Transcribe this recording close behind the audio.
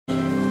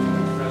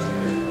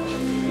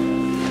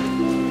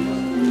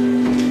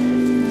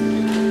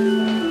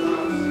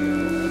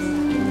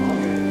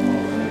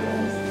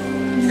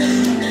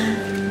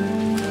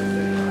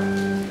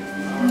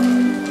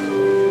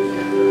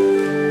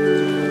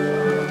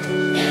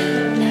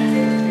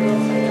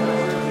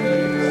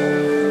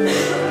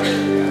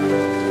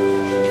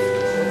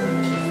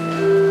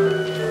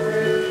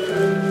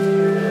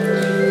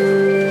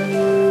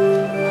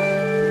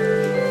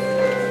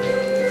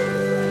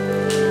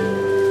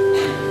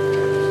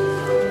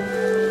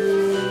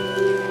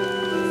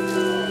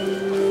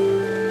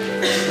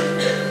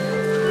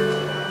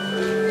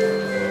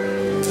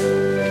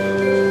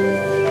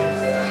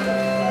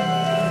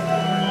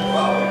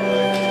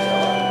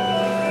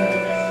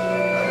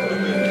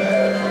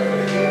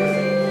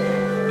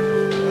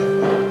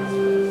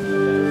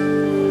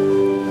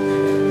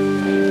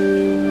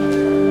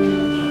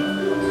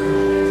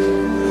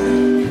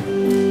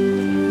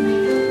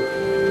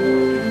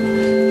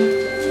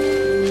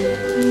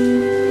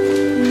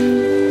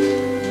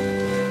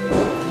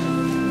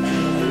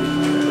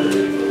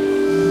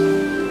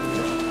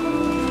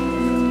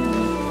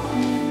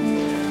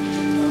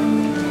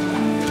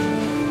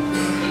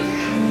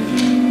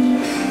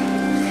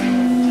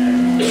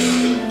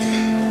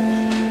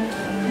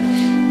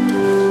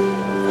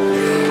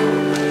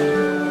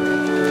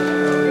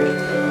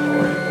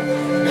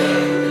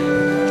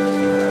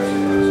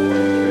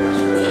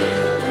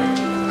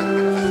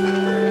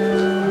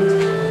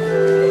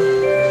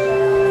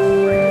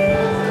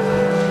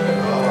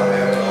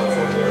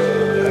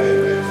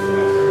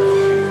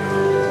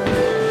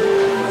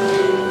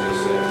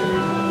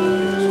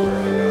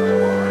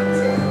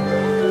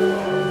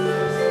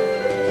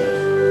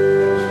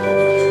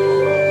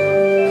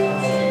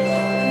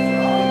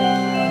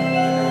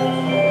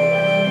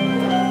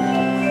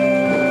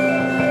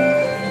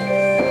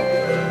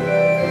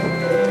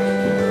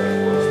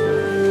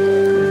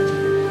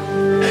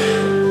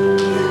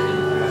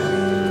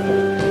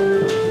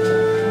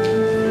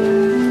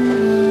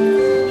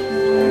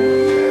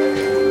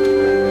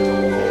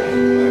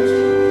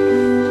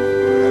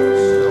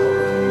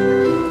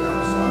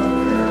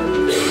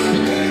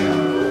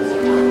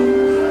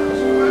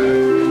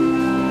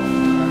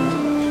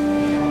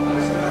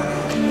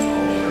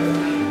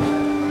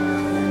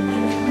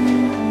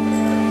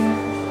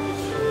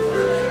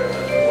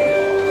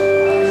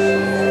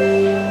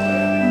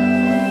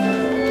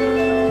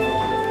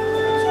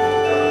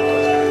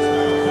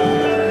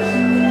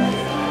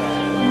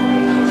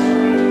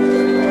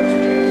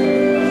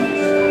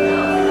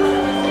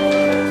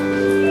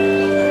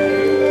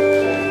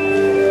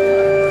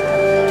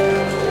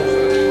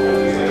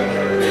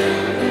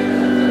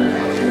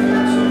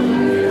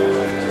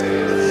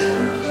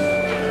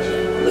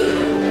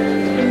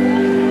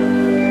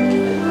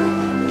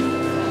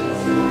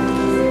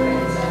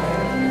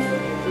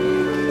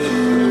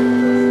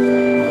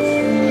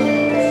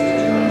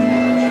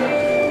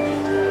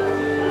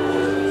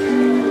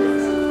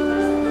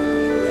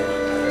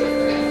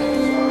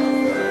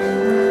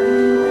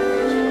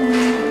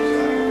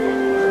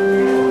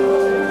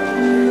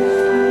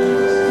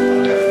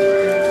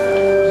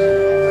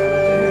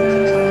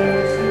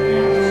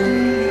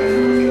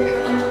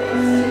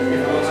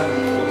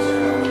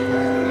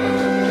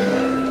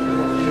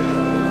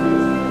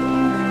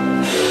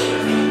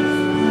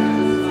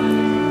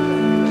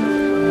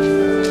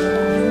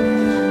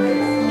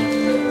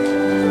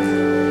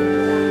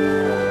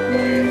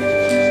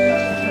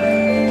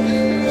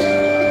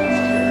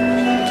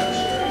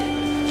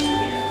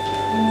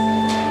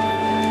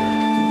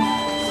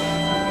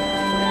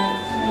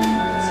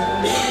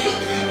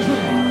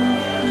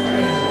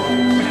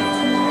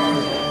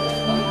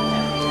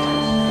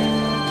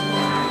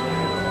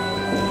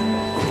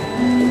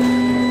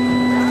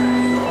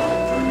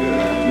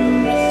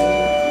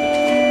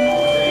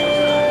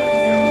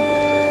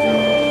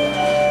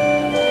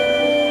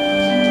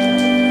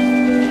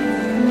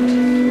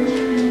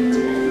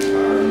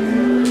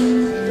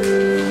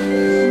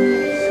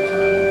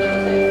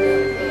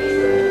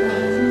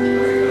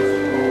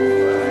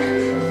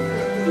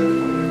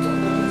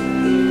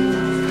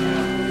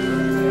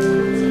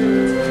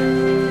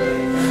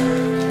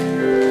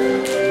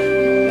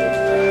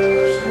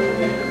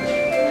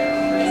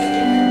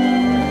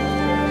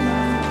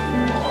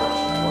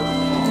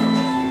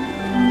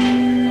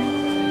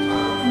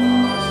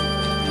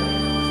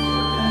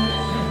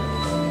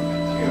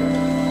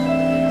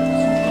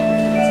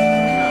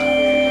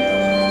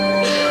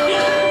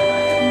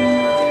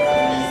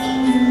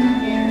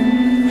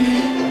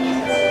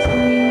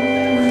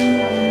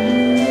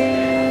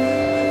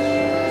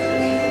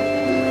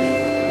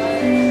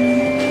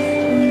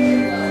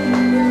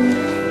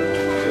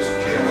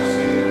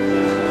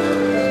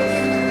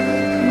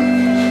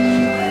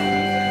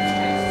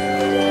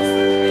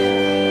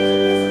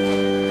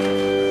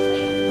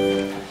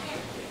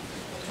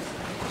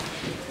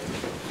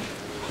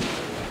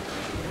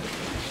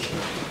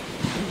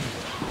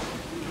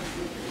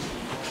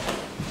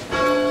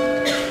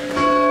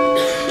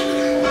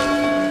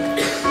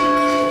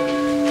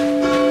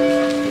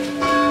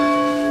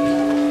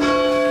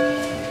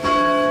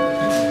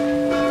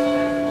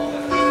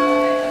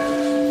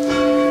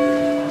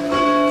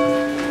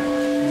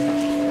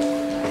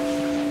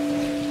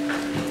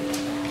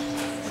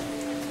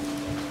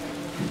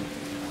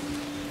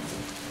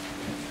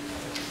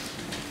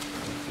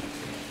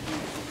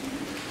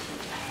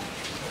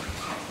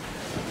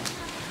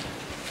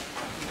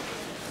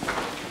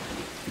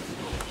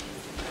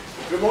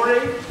Good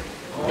morning.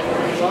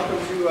 Welcome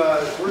to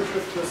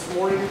worship this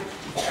morning.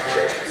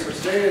 So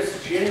today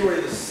is January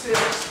the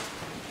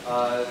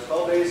 6th,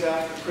 12 days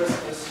after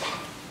Christmas.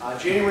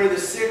 January the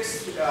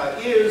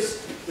 6th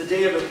is the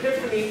day of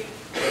Epiphany,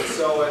 and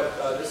so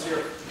this year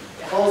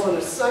falls on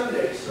a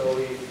Sunday, so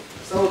we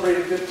celebrate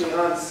Epiphany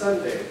on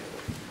Sunday.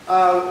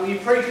 We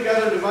pray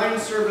together Divine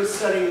Service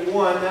Setting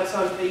 1. That's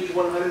on page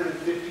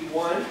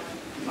 151.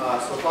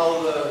 So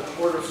follow the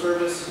order of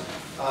service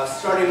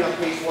starting on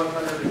page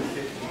 151.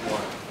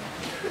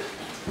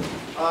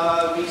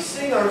 We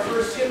sing our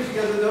first hymn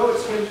together, though.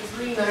 It's hymn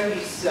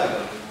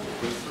 397.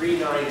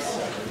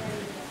 397.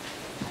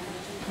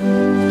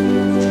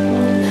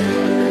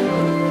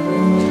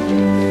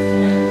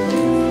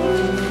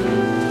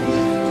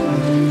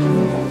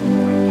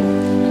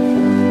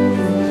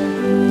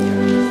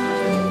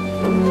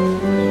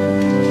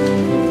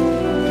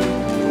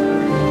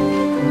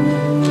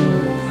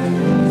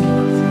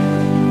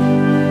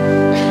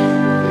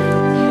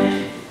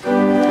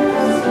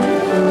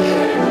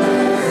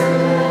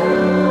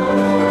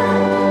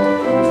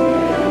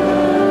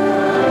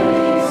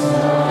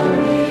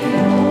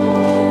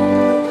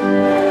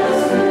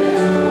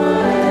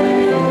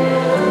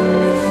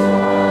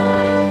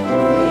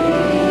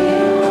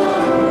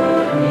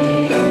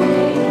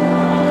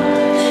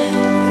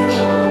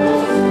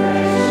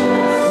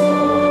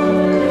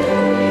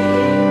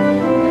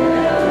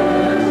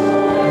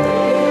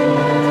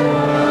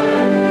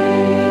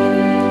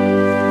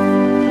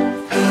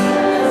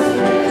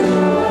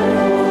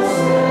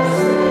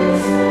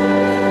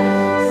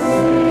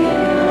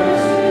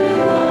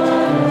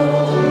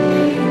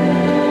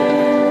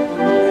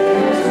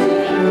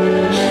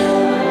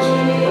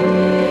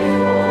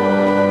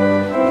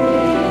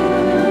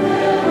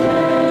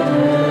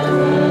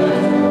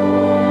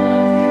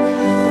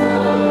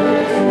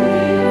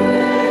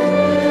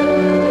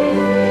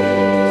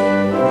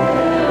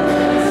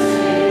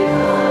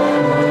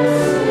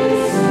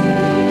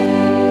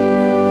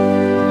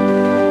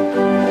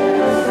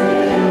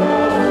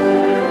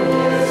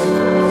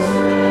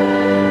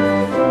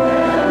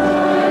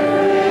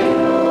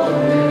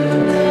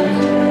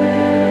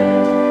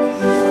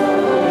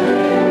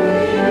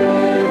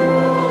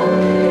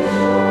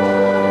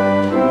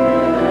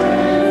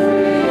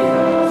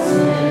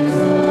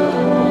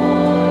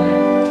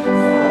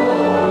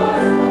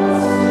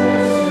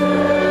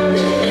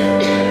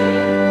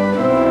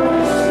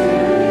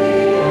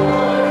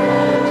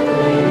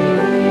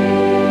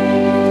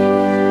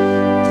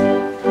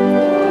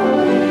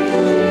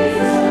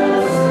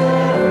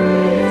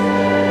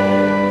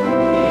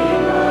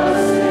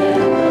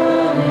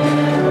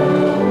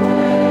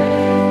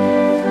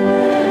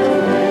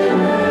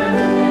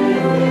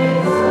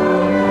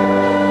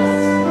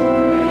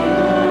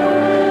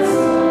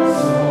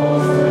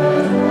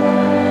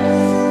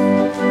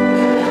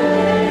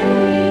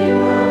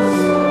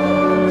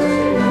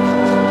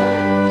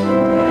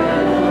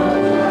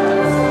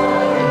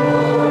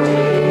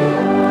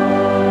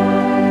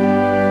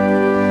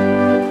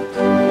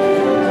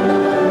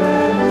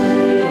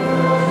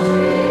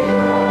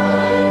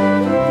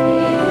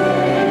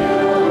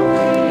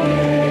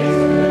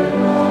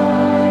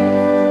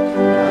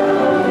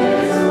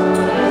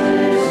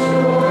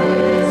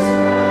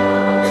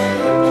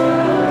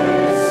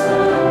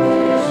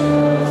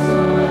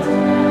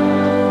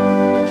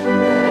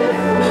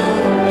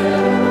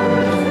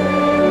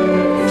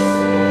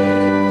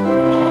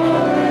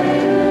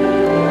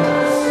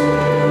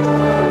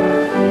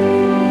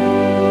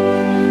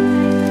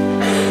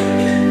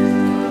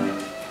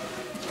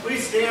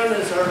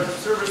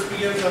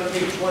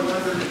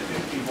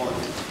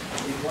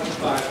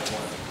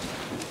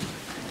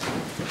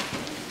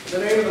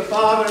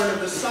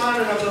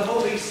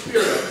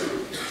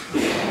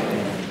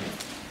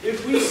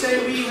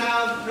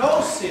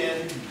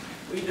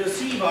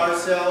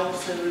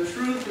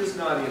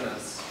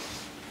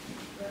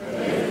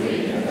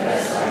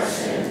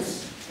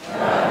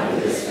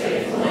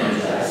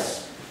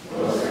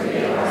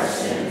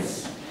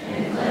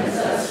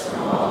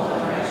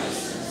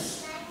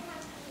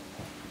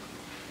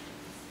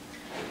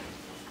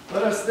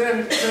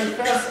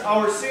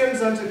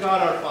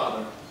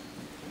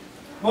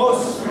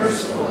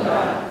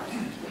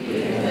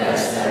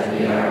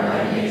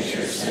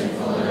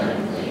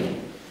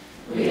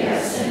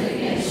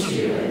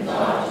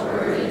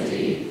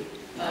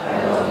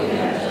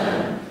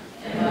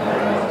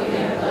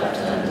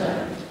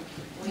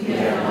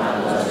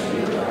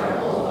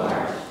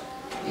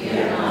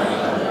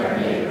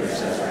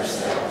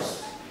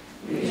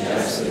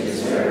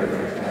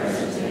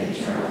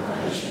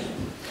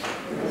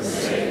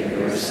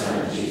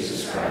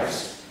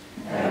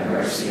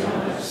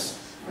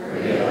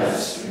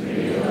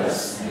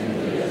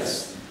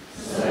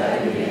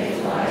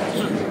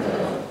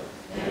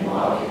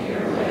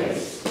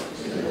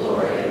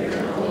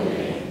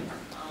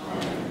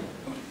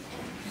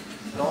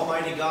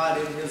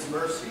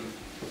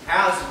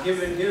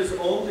 Given his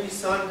only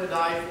Son to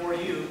die for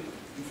you,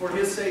 and for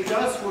his sake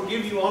does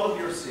forgive you all of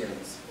your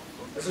sins.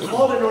 As a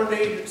called and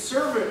ordained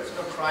servant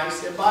of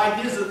Christ, and by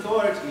his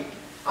authority,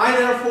 I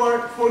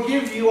therefore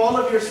forgive you all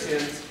of your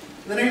sins,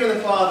 in the name of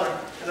the Father,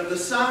 and of the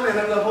Son, and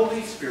of the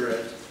Holy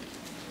Spirit.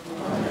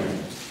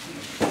 Amen.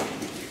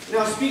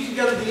 Now speak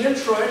together the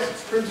introit.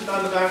 It's printed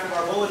on the back of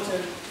our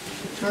bulletin.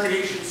 The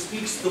congregation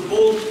speaks the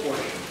bold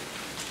portion.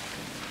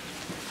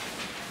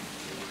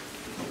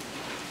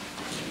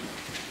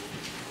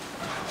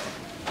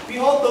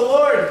 Behold, the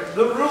Lord,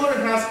 the ruler,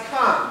 has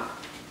come,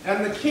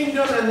 and the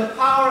kingdom and the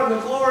power and the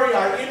glory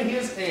are in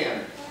his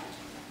hand.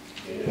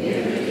 Give the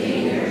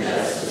king your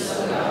justice,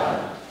 O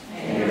God,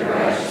 and your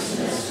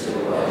righteousness to the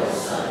royal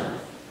Son.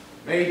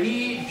 May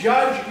he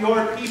judge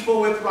your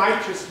people with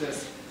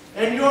righteousness,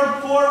 and your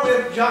poor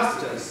with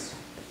justice.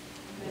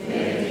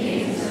 May the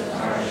kings of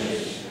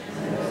Tarshish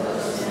and the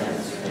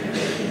coastlands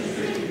remember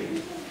your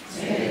truth.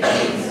 May the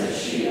kings of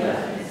Sheba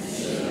and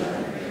Seba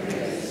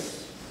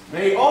praise.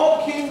 May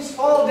all kings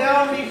fall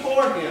down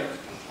before him,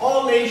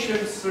 all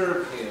nations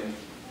serve him.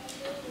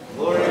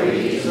 Glory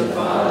be to the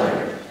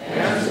Father,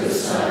 and to the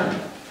Son,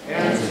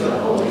 and to the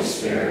Holy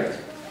Spirit,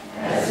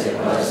 as it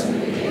was in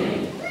the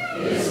beginning,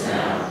 is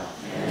now,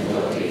 and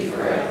will be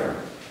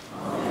forever.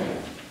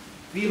 Amen.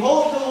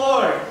 Behold, the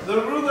Lord,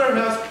 the ruler,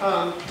 has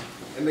come,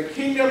 and the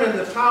kingdom and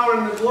the power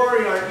and the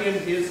glory are in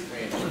his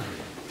hand.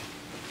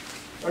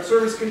 Our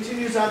service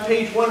continues on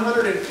page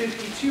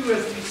 152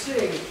 as we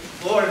sing,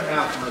 Lord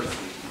have mercy.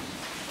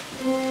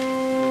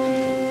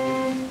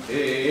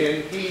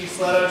 In peace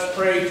let us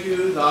pray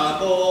to the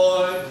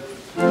Lord.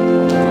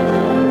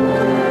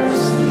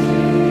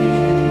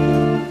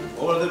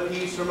 For the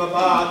peace from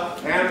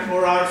above and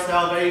for our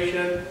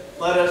salvation,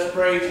 let us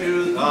pray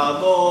to the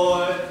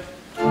Lord.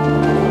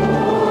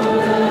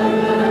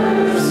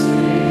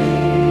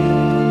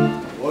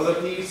 For the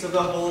peace of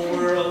the whole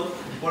world,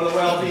 for the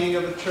well-being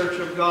of the Church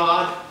of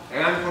God,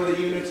 and for the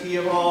unity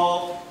of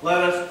all,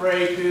 let us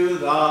pray to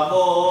the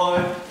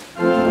Lord.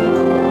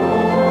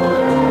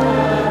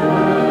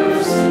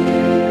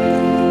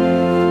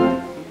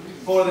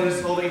 For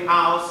this holy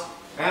house,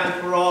 and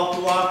for all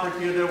who offer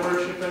here their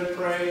worship and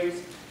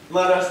praise,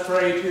 let us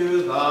pray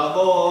to the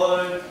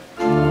Lord.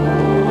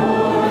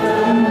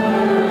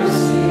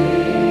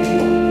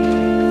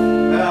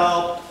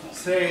 Help,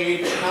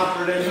 save,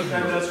 comfort, and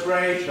defend us,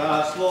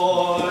 gracious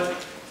Lord.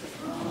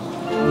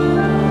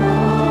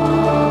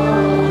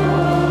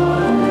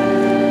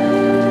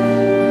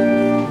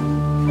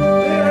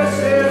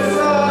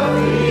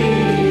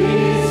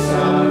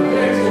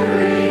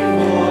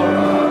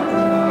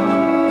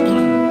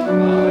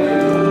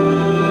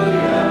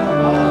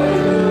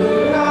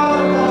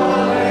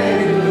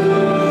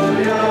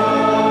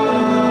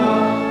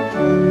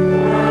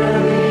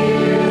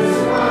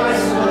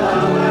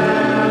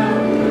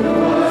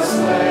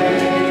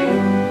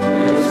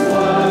 Whose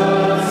blood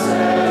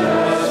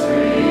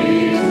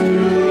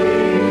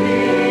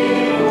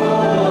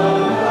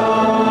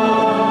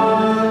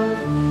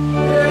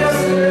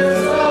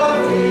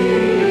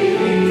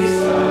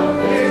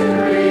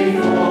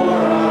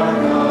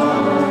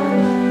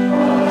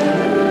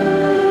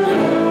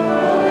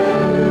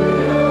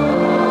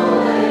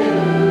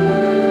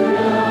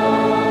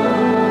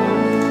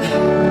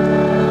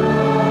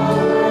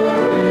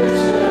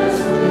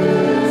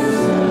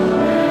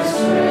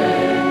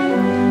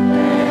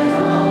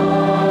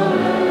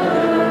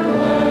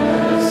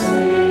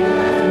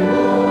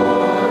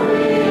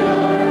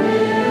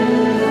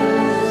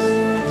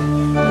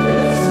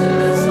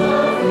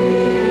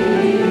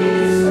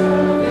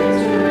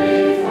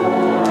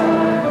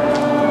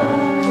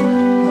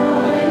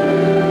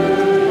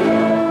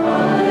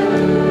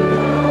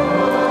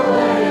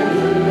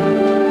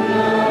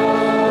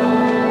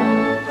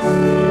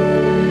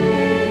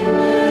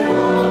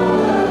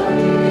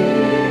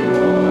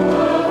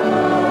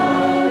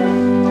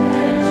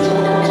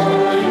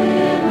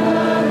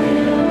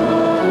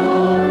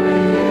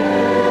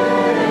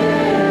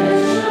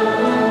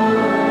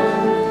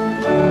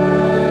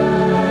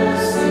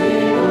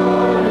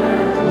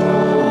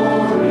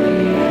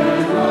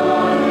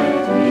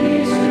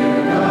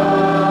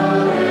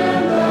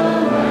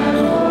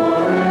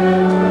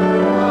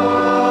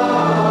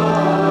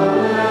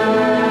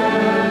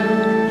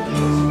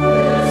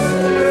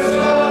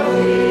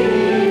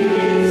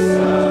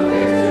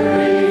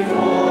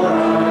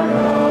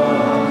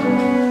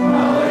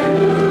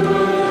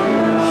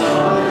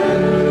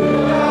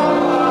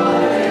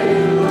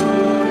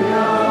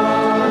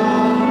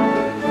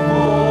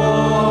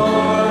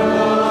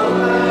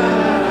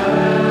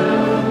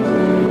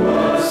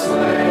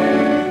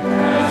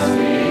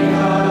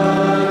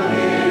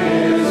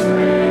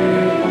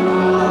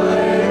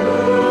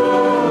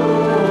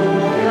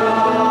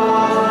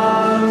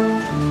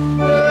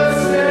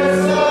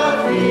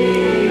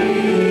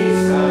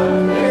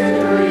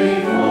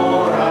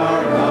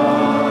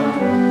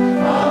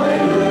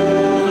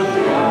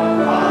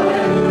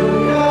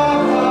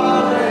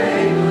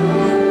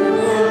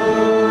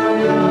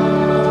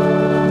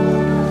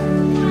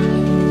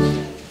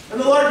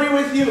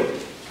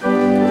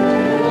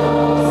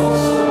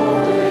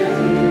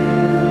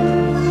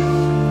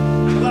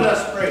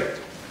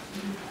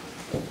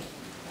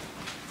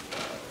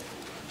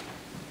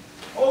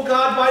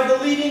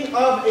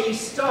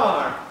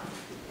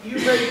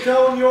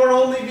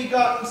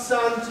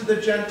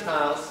the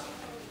Gentiles,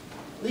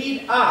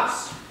 lead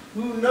us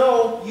who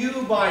know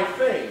you by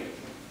faith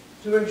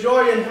to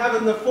enjoy in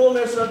heaven the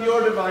fullness of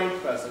your divine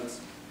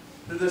presence.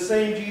 Through the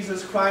same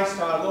Jesus Christ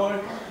our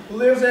Lord, who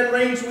lives and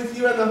reigns with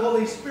you in the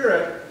Holy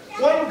Spirit,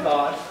 one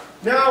God,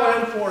 now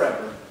and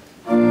forever.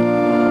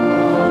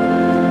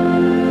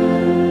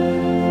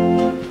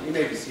 You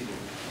may be seated.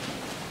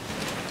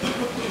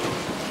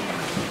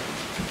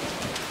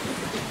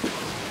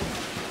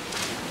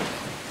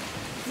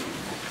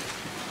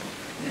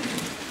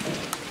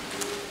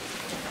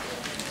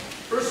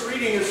 First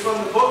reading is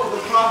from the book of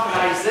the prophet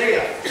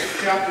Isaiah,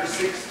 chapter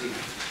 60.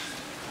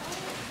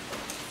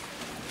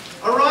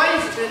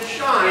 Arise and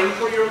shine,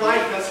 for your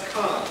light has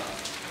come,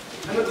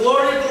 and the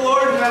glory of the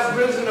Lord has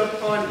risen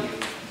upon you.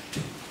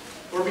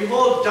 For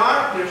behold,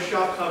 darkness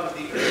shall cover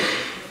the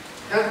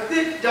earth, and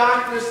thick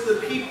darkness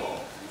the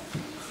people.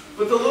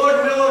 But the Lord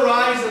will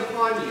arise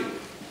upon you,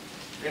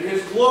 and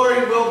his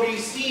glory will be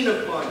seen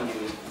upon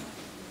you.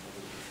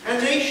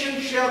 And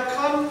nations shall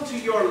come to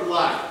your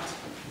light,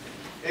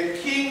 and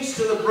kings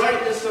to the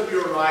brightness of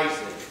your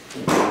rising.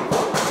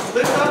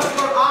 Lift up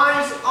your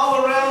eyes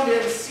all around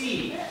and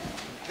see.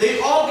 They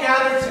all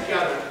gather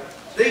together.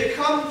 They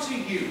come to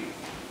you.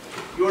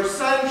 Your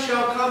son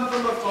shall come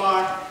from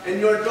afar, and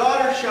your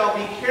daughter shall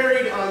be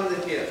carried on the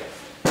hip.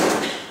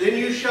 Then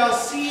you shall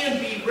see and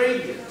be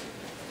radiant.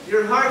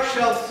 Your heart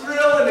shall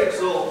thrill and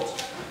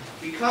exult,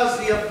 because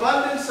the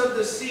abundance of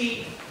the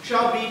sea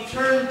shall be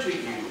turned to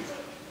you.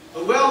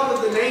 The wealth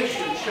of the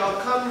nations shall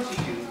come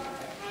to you.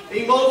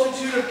 A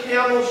multitude of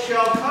camels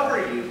shall cover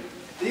you.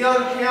 The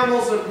young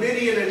camels of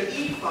Midian and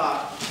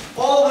Ephah,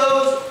 all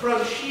those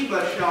from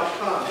Sheba shall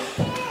come.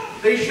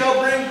 They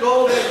shall bring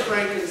gold and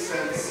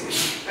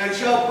frankincense, and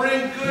shall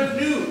bring good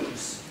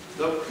news,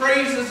 the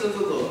praises of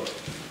the Lord.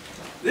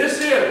 This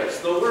is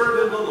the word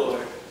of the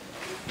Lord.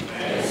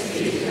 Thanks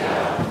be to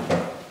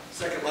God.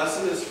 Second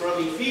lesson is from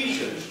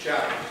Ephesians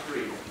chapter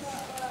 3.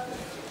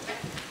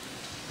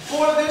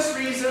 For this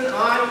reason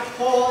I,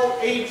 Paul,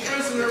 a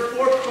prisoner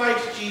for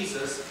Christ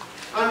Jesus,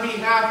 on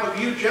behalf of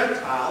you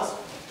Gentiles,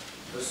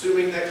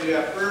 assuming that you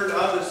have heard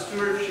of the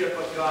stewardship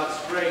of God's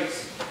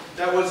grace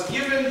that was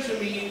given to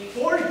me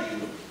for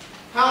you,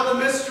 how the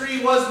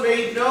mystery was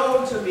made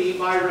known to me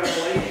by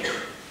revelation.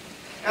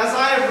 As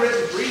I have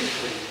written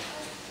briefly,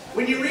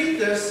 when you read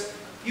this,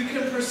 you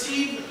can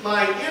perceive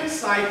my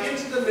insight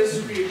into the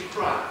mystery of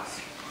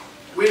Christ,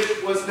 which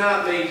was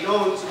not made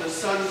known to the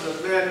sons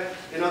of men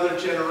in other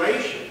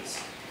generations,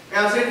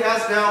 as it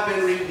has now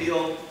been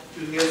revealed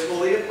to his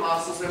holy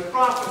apostles and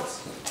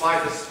prophets by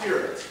the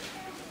Spirit.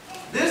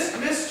 This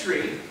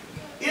mystery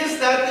is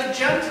that the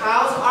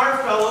Gentiles are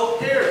fellow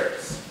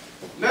heirs,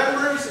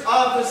 members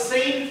of the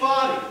same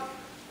body,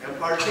 and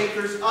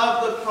partakers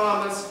of the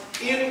promise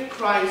in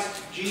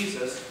Christ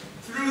Jesus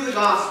through the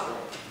gospel.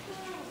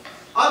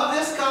 Of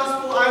this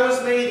gospel I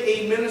was made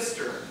a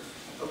minister,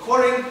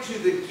 according to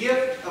the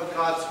gift of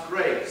God's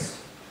grace,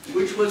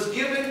 which was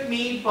given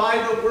me by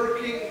the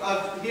working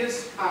of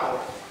his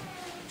power.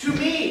 To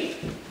me,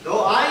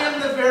 though I am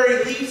the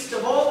very least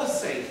of all the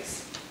saints,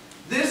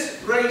 this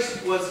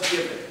grace was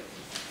given,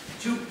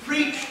 to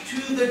preach to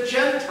the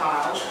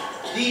Gentiles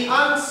the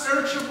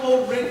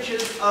unsearchable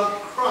riches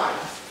of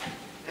Christ,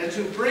 and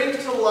to bring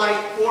to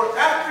light for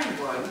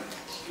everyone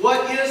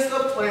what is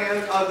the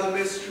plan of the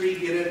mystery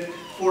hidden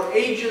for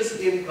ages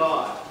in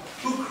God,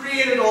 who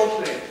created all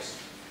things,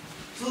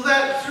 so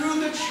that through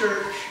the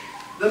church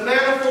the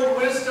manifold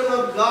wisdom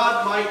of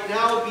God might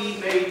now be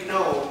made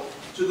known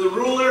to the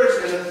rulers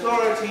and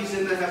authorities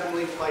in the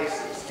heavenly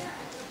places.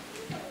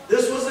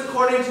 This was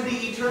according to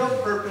the eternal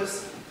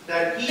purpose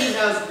that he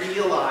has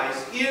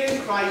realized in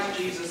Christ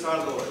Jesus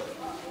our Lord,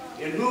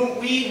 in whom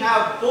we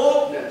have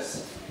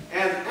boldness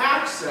and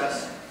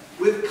access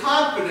with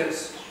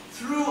confidence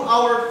through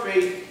our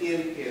faith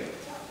in him.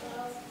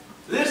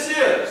 This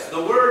is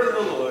the word of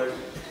the Lord.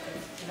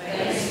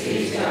 Thanks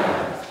be to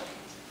God.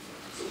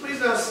 So please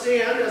now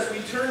stand as we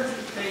turn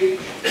to page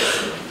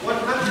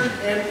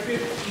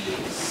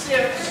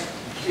 156.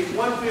 Page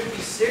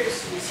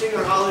 156, we sing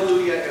our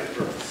Hallelujah and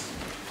verse.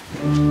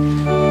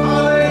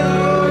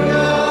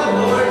 Hallelujah,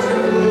 Lord, to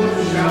whom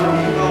shall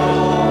we go?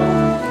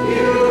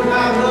 You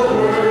have the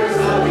words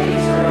of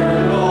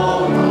eternal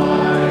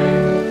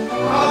life.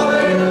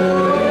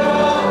 Hallelujah,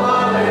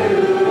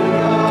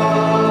 hallelujah.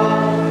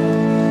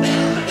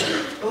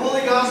 The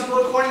Holy Gospel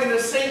according to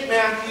St.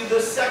 Matthew,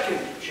 the 2nd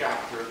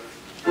chapter.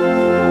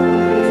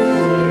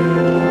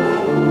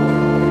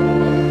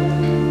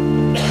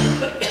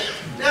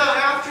 Now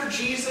after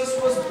Jesus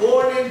was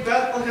born in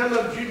Bethlehem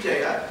of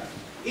Judea,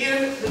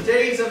 in the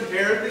days of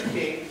Herod the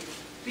king,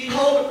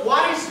 behold,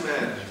 wise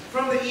men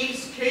from the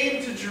east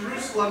came to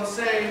Jerusalem,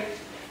 saying,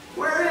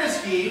 Where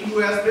is he who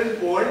has been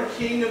born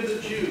King of the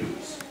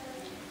Jews?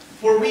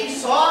 For we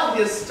saw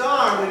his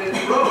star when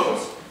it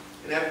rose,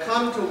 and have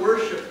come to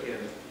worship him.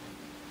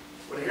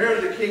 When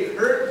Herod the king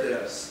heard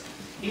this,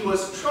 he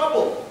was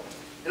troubled,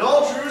 and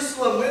all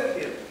Jerusalem with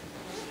him.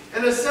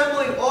 And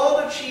assembling all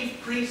the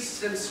chief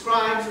priests and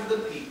scribes of the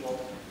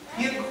people,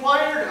 he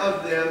inquired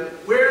of them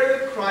where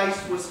the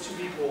Christ was to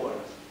be born.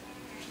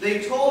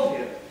 They told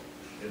him,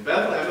 in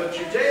Bethlehem of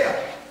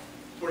Judea,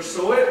 for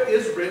so it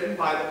is written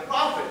by the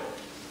prophet,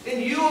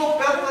 and you, O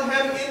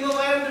Bethlehem, in the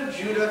land of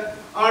Judah,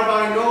 are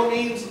by no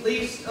means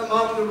least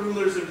among the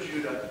rulers of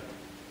Judah.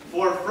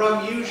 For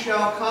from you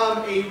shall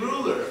come a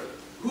ruler,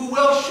 who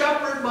will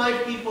shepherd my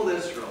people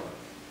Israel.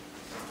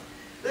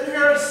 Then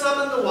Herod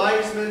summoned the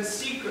wise men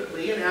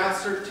secretly and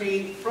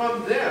ascertained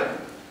from them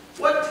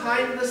what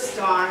time the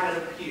star had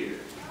appeared.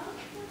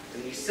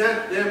 And he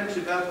sent them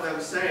to Bethlehem,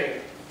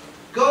 saying,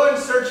 Go and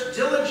search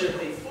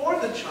diligently for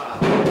the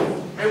child,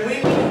 and when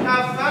you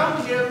have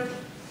found him,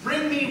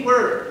 bring me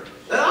word,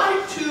 that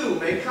I too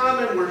may come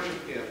and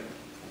worship him.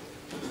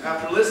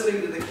 After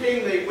listening to the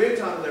king, they went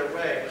on their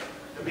way.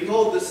 And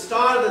behold, the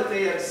star that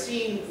they had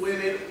seen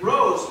when it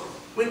rose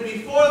went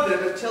before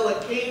them until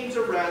it came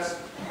to rest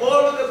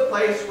over the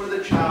place where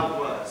the child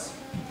was.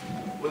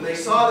 When they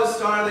saw the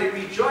star, they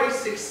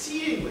rejoiced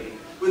exceedingly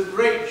with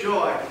great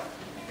joy.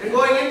 And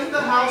going into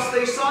the house,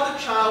 they saw the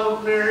child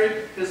with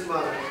Mary, his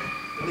mother,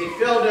 and they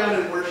fell down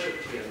and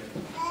worshipped him.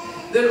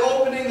 Then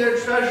opening their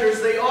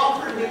treasures, they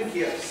offered him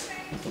gifts,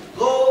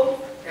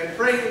 gold and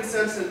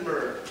frankincense and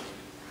myrrh.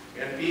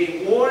 And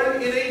being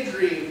warned in a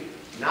dream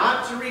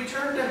not to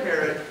return to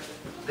Herod,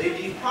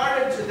 they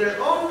departed to their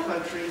own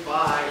country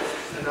by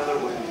another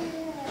way.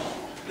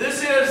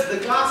 This is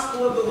the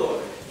gospel of the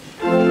Lord.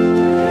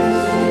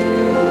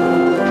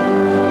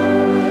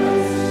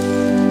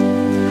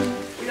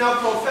 We now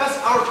profess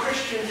our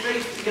Christian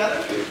faith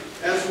together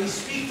as we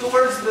speak the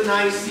words of the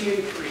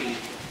Nicene Creed.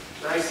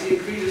 The Nicene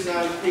Creed is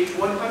on page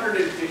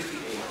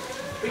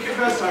 158. We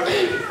confess our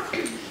faith.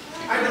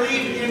 I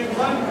believe in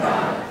one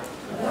God,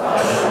 the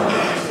Father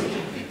Almighty,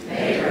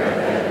 maker of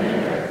heaven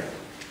and earth,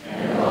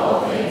 and of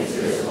all things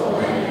visible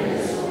and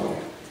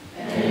invisible,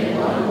 and in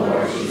one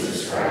Lord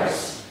Jesus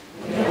Christ,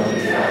 the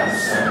only begotten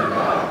Son of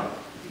God,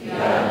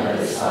 begotten of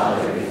his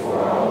Father before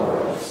all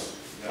worlds,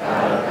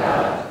 God of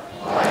God,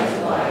 light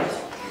of light,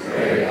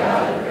 very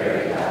God of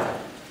very God,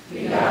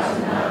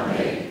 begotten not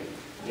made,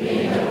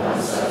 being of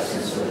one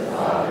substance with the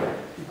Father,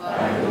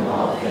 by whom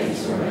all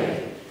things were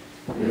made,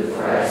 who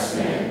for us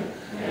men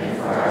and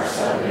for our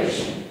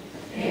salvation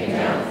came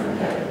down from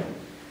heaven,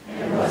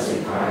 and was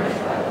incarnate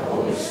by the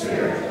Holy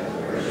Spirit of the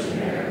Virgin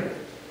Mary,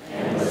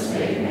 and was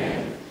made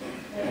man,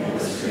 and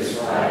was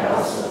crucified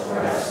also for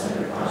us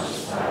under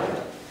Pontius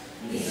Pilate.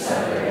 He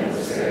suffered and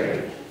was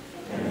buried,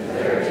 and the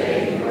third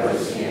day he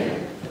rose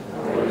again,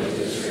 according to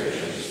the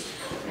Scriptures,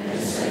 and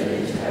ascended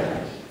into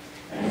heaven,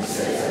 and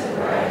sits at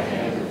the right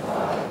hand of the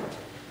Father.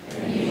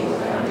 And he will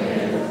come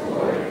again with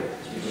glory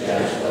to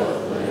judge both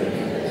the living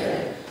and the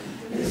dead.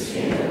 His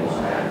kingdom will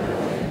have no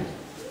end.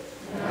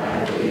 And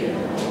I believe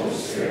in the Holy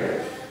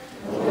Spirit,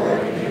 the Lord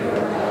and giver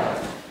of God,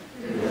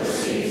 who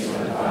proceeds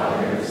from the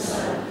Father and the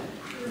Son,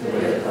 who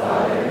with the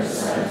Father and the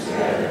Son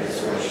together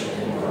is worshipped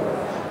and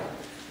glorified,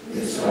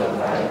 who spoke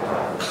by the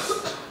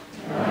prophets.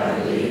 And I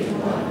believe in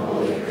one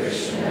holy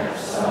Christian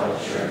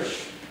apostolic church.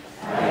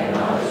 I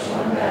acknowledge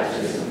one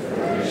baptism for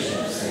the remission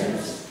of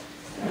sins,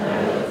 and I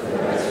look for the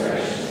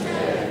resurrection of the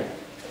dead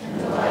and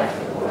the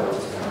life of the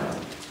world to come.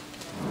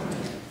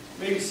 Amen.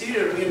 You may be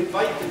seated. We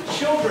invite the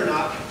children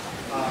up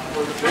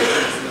for the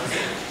children's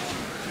message.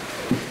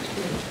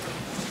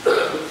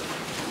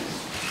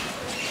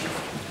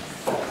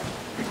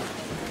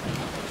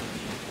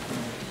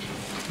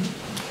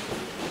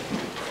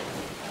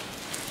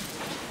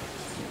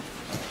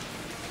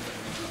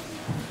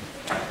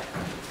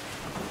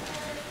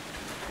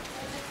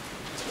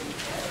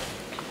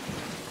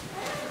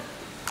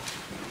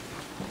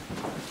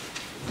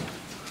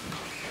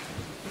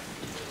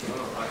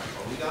 All right.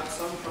 Well, we got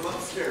some from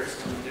upstairs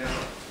coming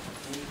down.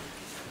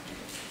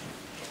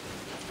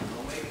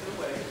 They'll make their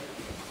way.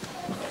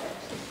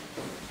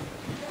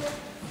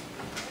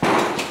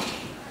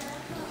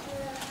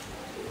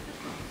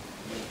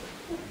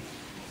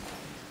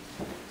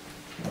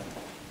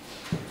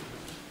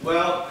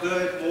 Well,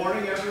 good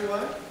morning,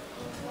 everyone.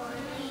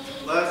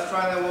 Let's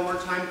try that one more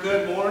time.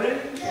 Good morning.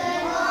 Good morning.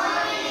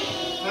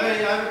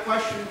 Hey, I have a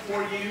question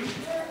for you.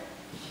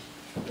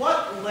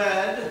 What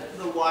led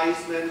the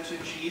wise men to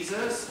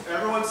Jesus?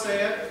 Everyone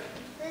say it.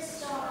 The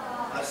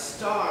star. A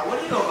star. What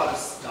do you know about a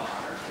star?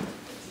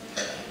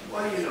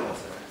 What do you know,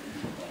 sir?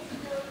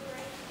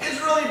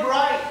 It's really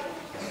bright.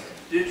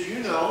 Did you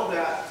know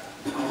that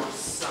our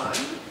sun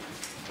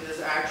is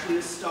actually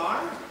a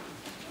star?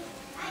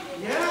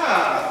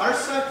 Yeah, our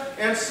sun.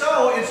 And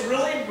so it's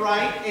really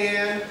bright,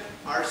 and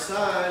our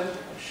sun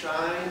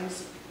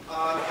shines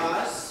on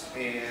us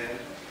and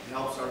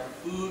helps our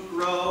food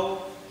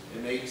grow.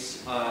 It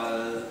makes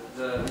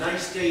the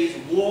nice days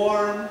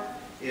warm.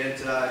 It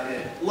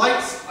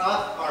lights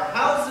up our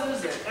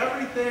houses and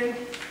everything.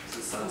 So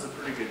the sun's a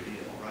pretty good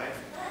deal, right?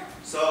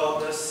 So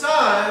the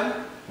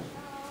sun,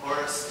 or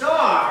a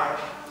star,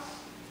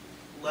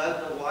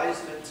 led the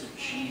wise men to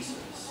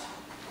Jesus.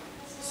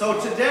 So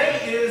today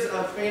is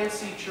a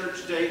fancy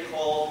church day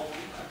called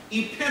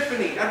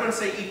Epiphany. Everyone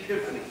say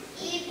Epiphany.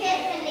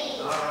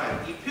 Epiphany. All right.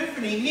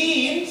 Epiphany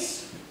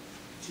means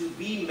to to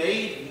be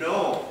made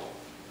known.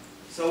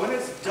 So when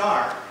it's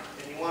dark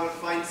and you want to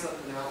find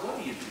something out, what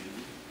do you do?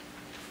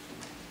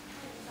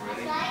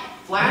 Flashlight?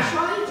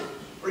 Flashlight?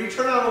 Or you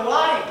turn on a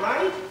light,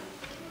 right?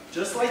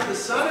 Just like the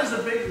sun is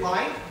a big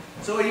light.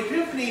 So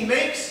Epiphany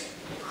makes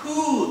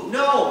who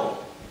known?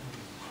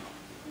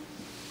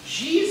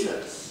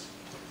 Jesus.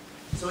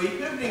 So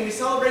Epiphany, we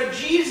celebrate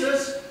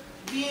Jesus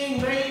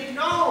being made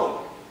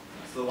known.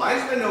 So the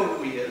wise men know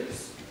who he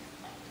is.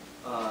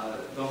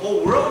 The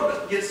whole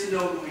world gets to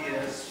know who he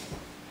is.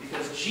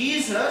 Because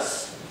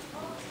Jesus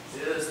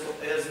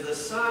is the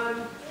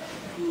sun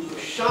who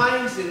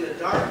shines in the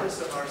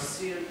darkness of our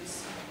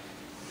sins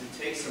and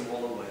takes them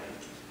all away.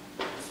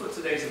 That's what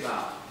today's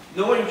about.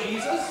 Knowing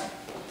Jesus,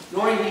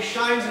 knowing he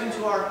shines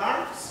into our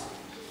hearts,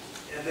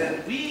 and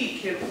then we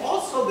can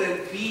also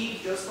then be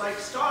just like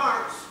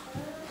stars.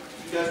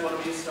 You guys want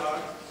to be a star?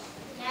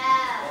 No.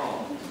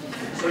 Oh.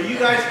 So you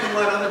guys can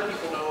let other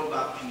people know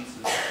about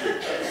Jesus,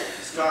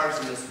 stars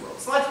in this world.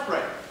 So let's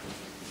pray.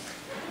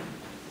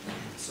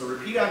 So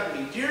repeat after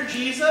me. Dear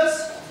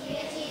Jesus,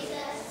 Dear Jesus,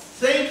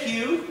 thank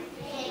you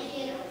thank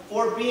you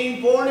for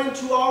being born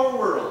into our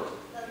world.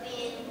 for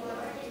being born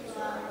into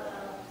our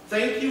world.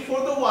 Thank you for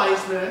the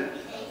wise men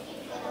Thank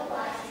you for the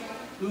wise men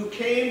who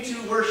came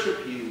to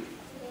worship you.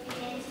 who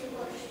came to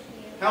worship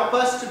you. Help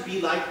us to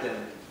be like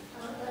them,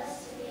 Help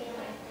us to be like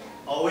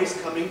them, always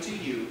coming to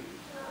you.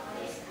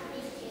 always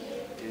coming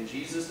to you. In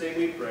Jesus' name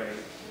we pray.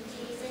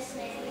 In Jesus'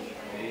 name we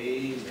pray.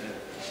 Amen.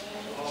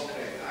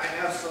 Okay, I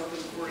have something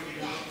for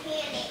you.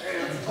 Candy.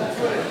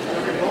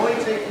 And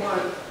only take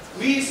one.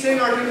 We sing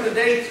our hymn of the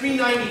day,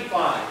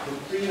 395.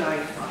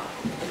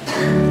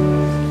 395.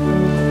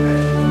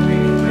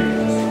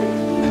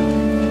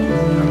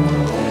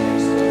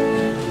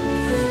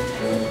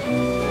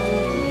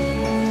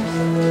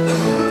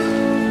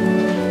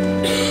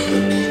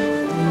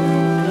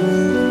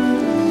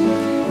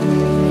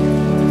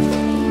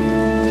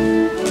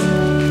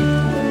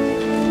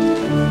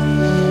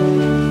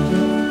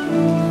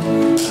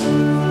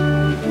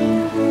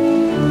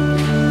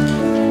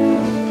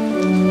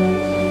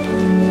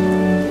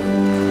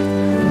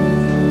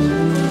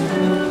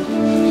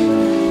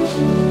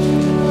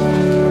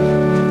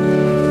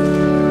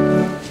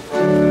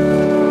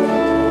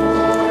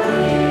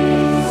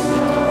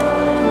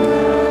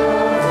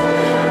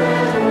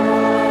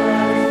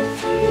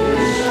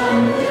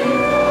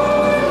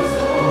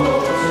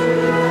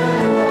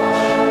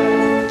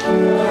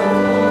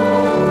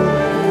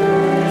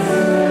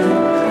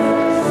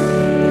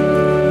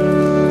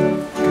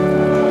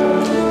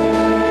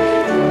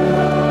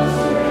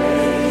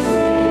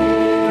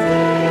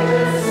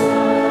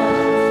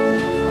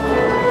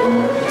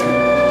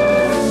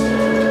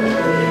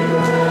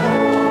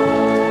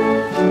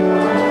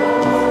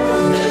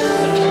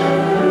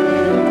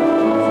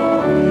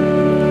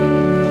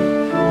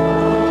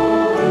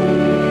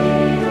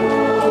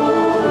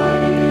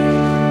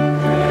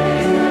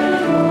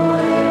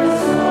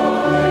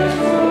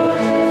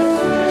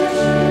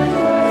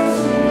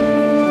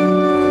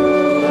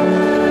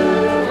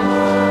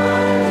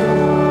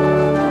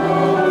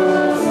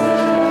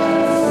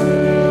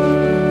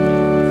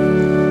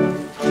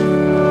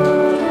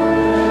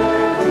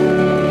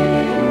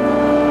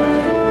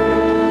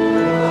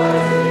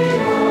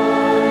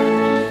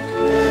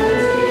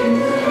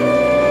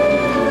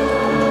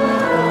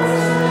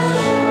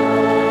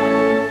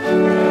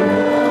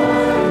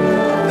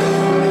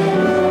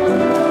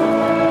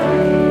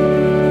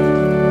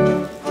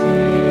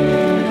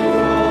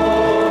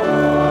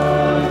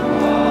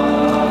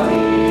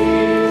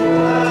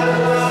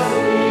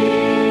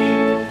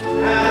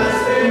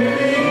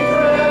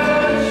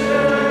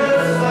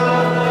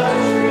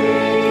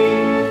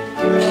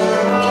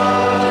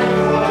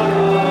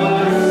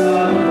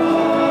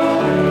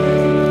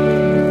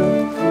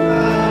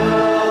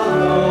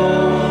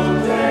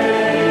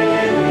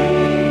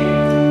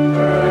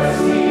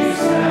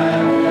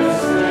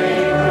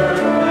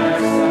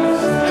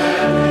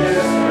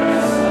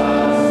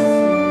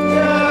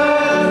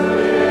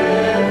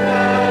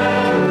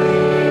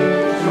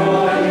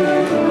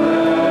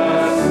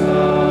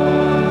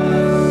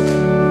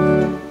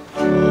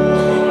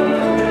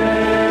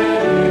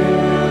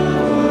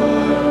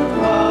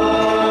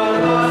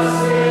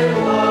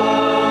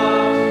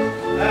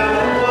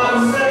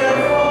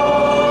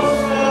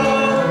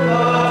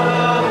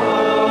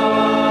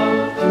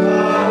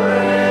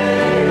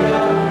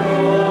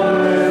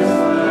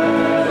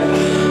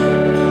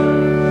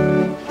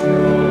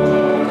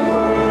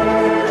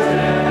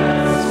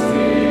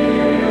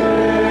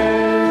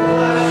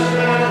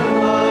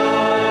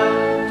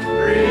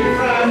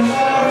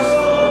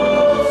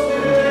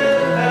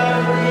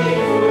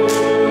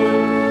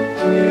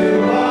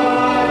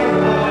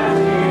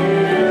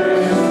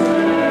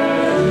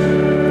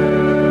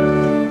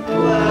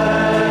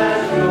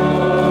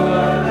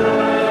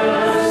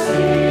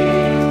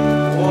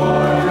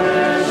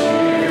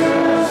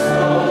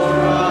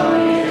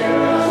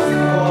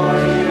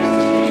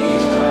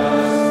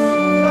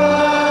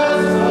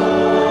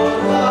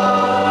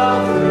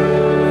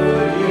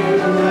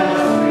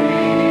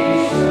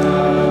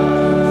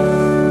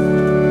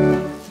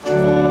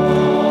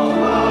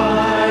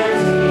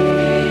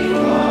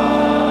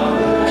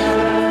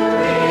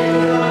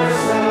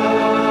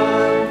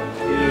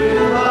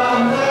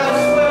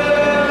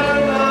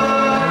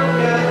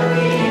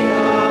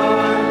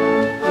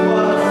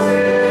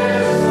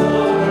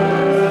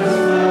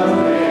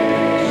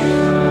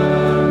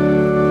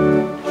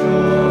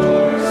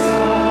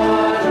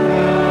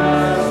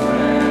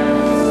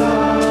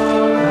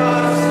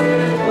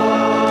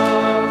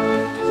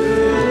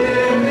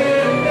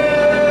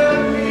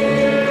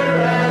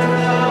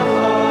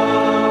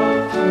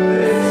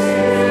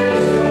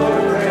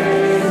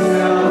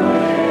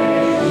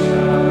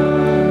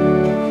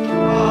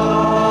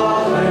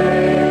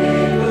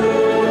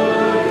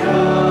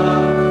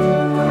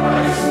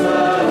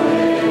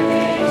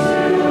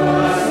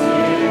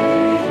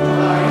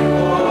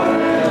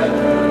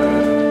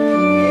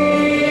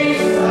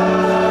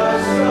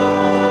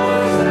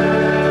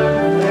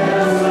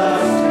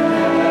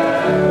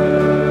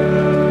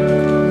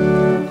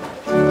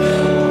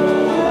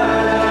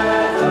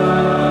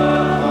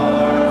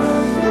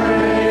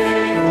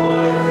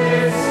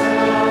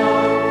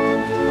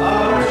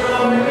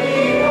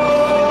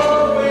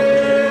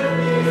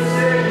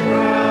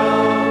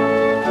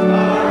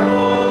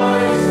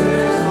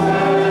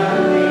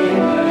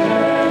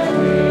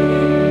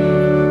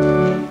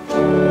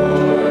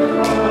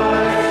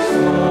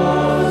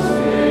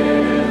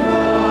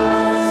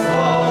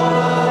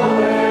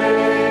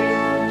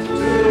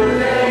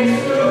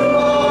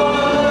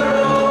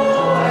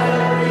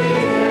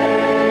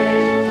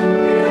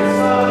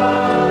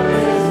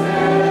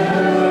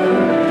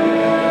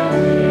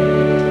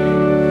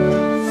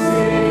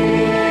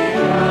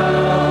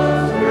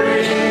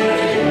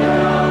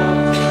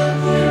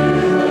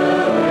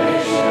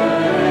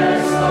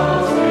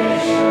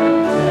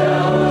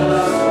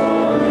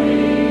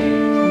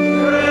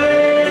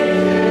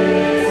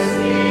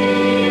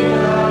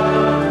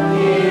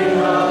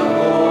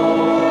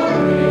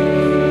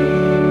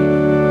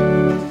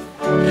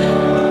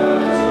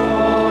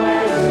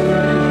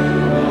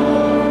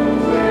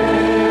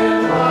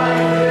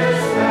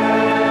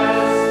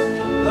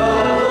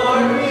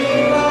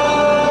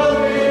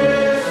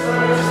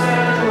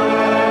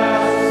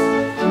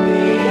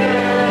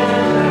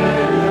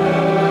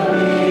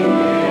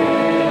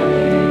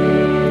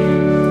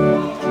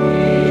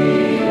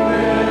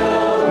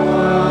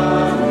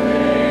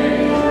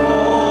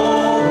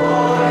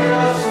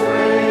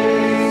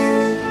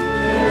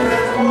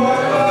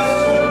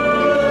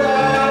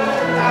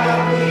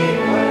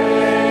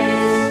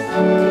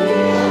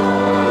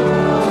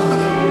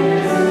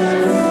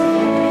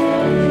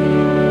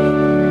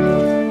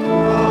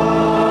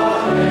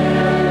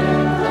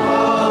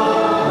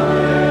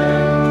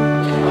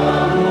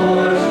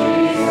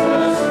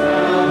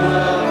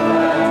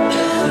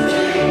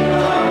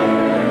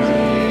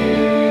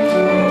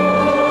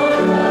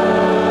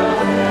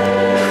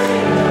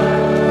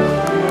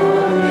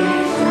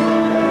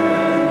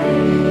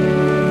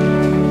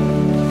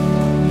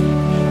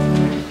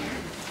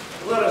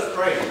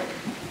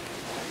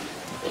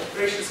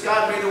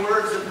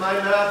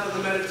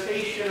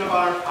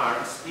 our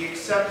hearts be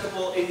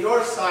acceptable in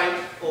your sight,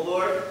 O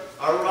Lord,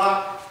 our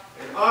rock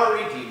and our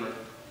Redeemer.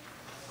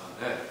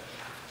 Amen.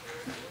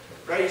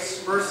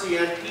 Grace, mercy,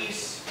 and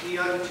peace be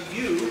unto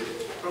you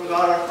from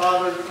God our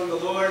Father, and from the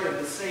Lord and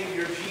the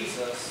Savior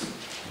Jesus.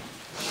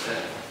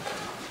 Amen.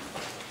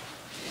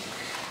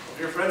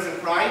 Dear friends in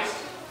Christ,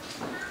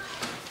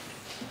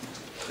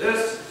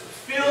 this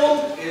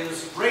film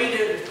is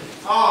rated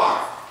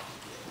R.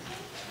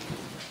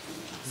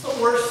 It's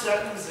the worst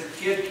sentence a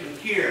kid can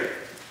hear.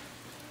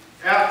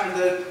 After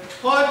the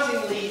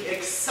hauntingly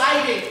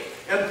exciting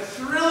and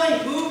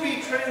thrilling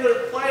movie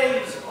trailer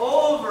plays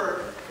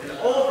over and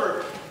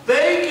over,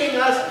 begging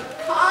us,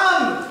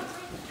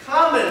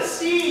 come and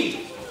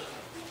see.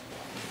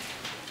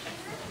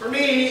 For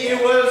me,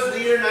 it was the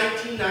year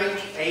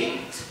 1998.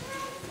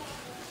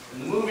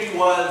 And the movie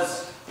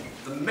was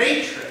The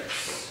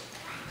Matrix.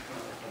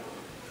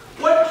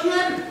 What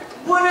kid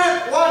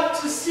wouldn't want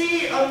to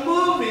see a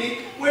movie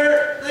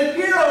where the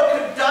hero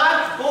could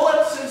dodge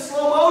bullets in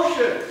slow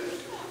motion?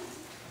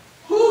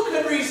 Who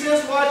could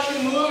resist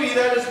watching a movie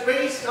that is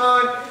based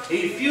on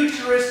a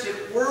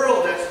futuristic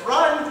world that's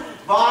run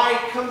by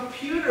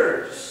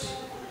computers?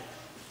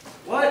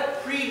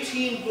 What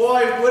preteen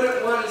boy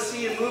wouldn't want to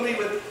see a movie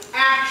with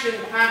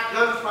action-packed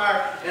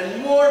gunfire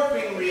and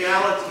morphing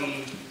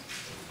reality?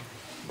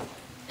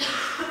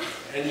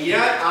 And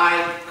yet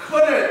I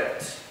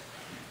couldn't.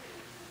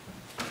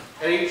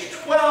 At age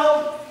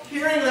 12,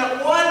 hearing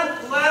that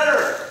one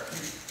letter,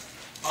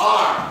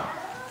 R,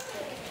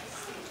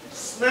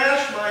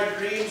 smashed my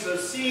dreams of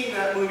seeing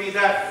that movie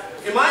that,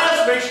 in my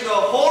estimation, the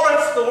whole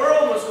rest of the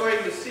world was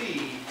going to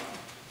see.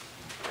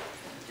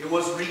 It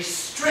was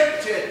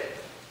restricted.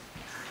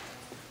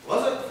 It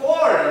wasn't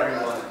for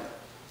everyone.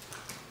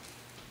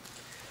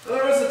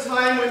 There was a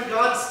time when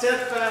God's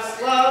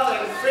steadfast love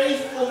and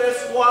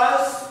faithfulness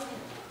was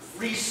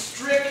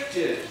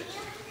restricted.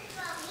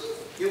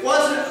 It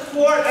wasn't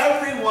for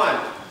everyone,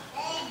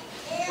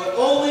 but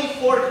only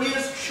for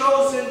His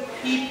chosen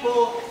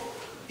people,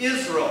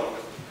 Israel.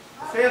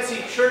 A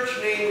fancy church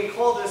name we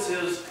call this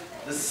is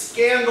the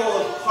scandal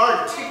of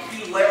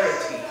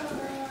particularity.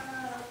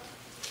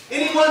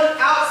 Anyone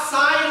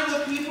outside of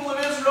the people of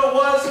Israel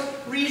was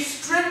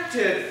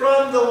restricted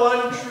from the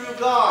one true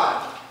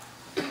God.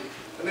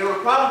 And they were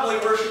probably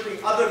worshiping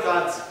other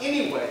gods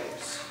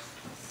anyways.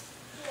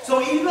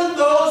 So even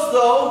those,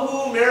 though,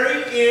 who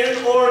married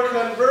in or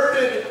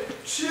converted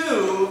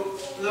to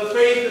the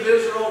faith of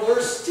Israel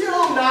were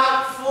still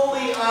not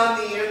fully on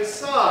the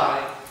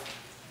inside.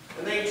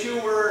 And they too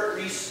were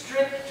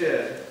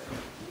restricted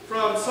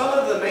from some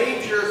of the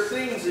major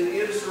things in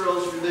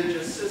Israel's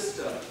religious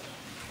system.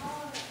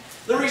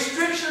 The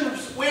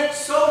restrictions went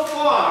so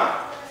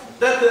far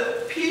that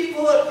the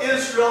people of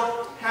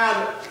Israel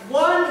had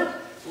one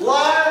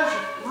large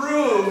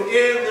room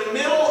in the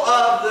middle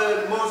of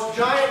the most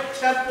giant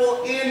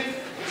temple in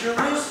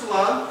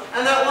Jerusalem,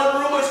 and that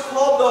one room was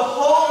called the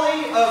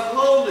Holy of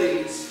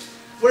Holies,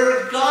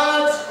 where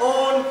God's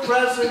own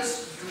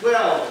presence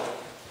dwelled.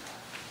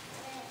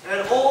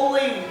 And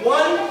only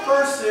one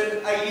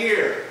person a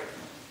year,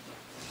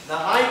 the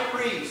high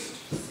priest,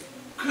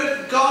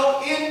 could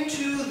go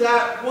into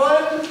that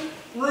one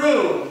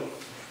room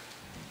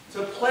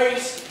to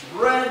place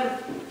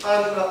bread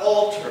on the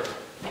altar.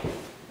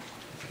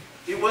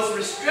 It was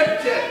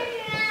restricted.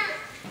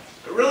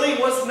 It really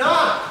was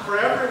not for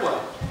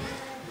everyone.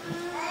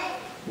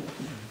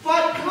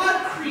 But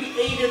God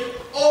created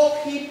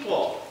all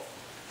people.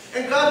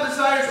 And God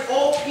desires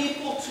all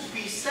people to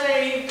be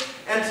saved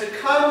and to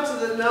come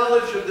to the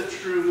knowledge of the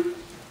truth.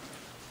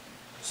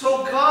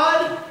 So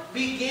God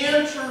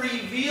began to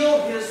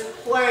reveal His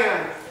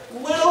plan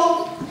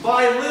little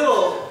by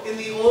little in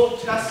the Old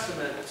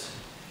Testament.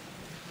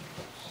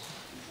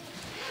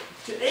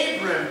 To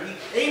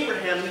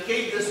Abraham, He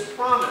gave this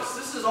promise.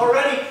 This is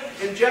already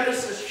in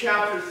Genesis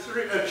chapter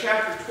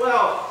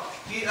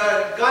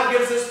 12. God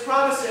gives this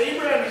promise to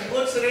Abraham. He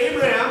looks at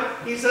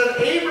Abraham. He says,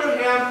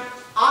 Abraham,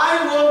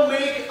 I will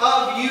make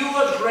of you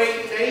a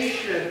great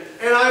nation,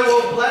 and I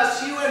will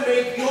bless you and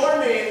make your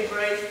name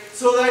great,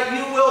 so that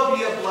you will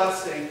be a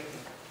blessing.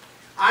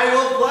 I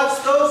will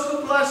bless those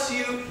who bless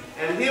you,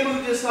 and him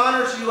who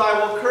dishonors you I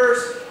will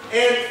curse.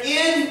 And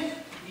in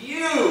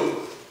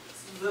you,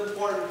 this is the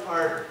important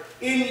part,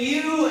 in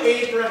you,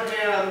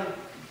 Abraham,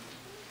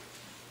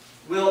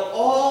 will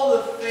all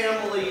the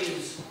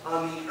families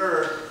on the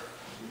earth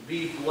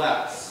be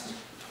blessed.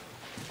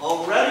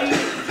 Already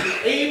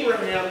to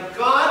Abraham,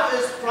 God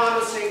is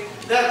promising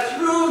that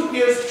through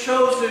His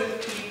chosen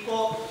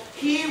people,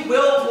 He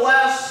will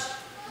bless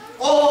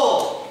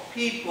all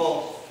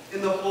people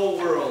in the whole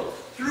world.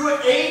 Through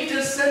a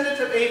descendant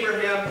of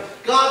Abraham,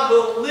 God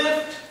will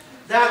lift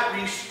that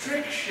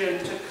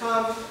restriction to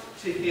come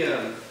to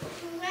Him.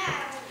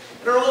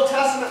 In our Old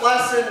Testament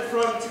lesson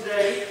from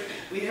today,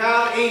 we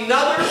have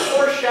another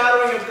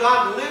foreshadowing of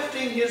God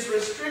lifting His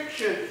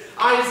restriction.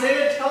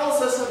 Isaiah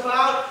tells us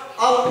about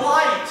a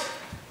light,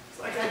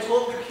 like I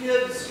told the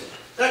kids,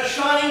 that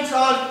shines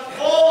on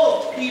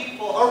all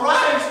people.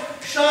 Arise,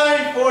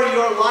 Shine, for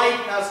your light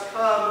has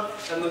come,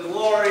 and the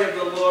glory of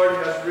the Lord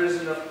has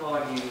risen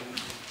upon you.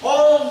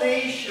 All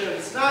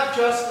nations, not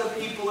just the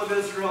people of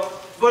Israel,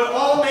 but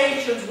all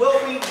nations will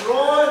be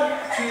drawn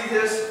to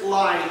this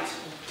light.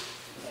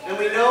 And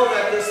we know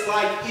that this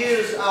light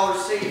is our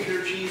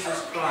Savior, Jesus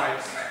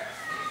Christ.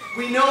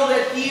 We know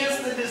that He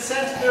is the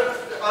descendant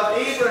of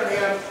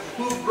Abraham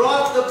who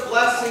brought the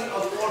blessing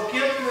of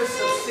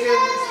forgiveness of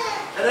sins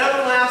and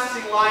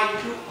everlasting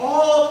life to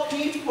all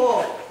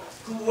people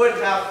who would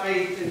have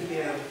faith in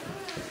Him.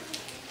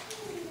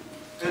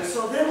 And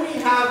so then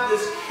we have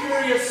this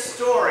curious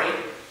story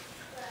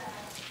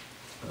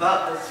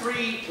about the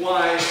 3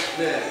 wise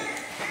men.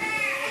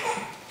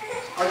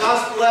 Our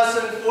gospel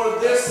lesson for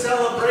this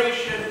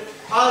celebration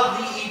of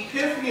the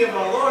Epiphany of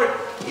our Lord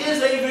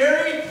is a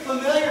very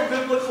familiar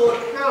biblical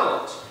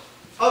account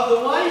of the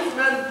wise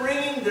men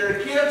bringing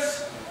their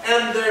gifts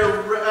and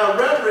their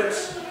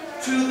reverence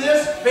to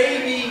this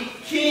baby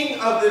King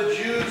of the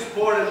Jews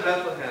born in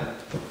Bethlehem.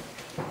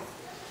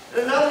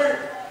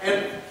 Another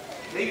and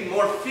maybe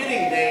more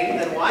fitting name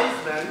than wise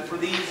men for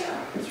these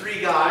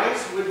 3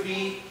 guys would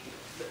be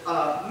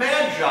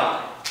Magi.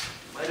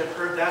 You might have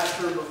heard that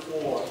term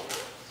before.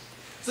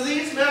 So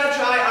these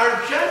Magi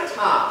are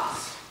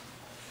Gentiles.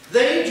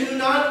 They do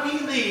not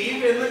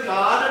believe in the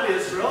God of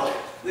Israel,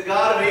 the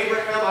God of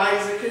Abraham,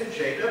 Isaac, and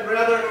Jacob.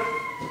 Rather,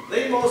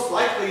 they most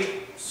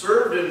likely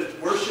served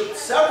and worshipped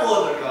several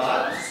other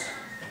gods.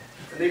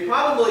 And they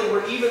probably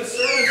were even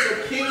servants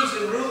of kings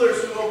and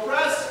rulers who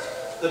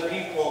oppressed the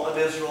people of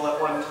Israel at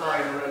one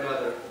time or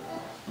another.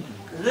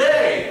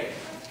 They,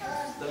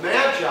 the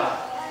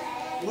Magi,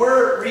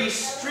 were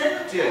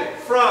restricted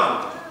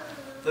from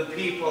the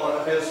people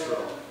of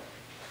Israel.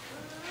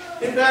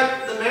 In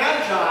fact, the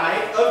Magi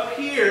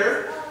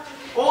appear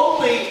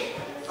only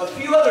a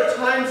few other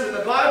times in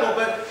the Bible,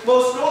 but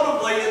most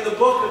notably in the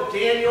book of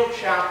Daniel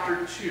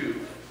chapter 2,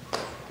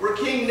 where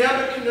King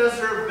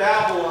Nebuchadnezzar of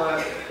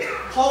Babylon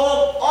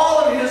called all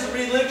of his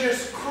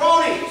religious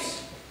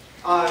cronies,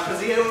 because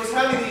he was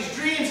having these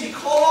dreams. He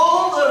called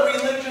all the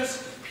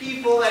religious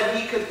people that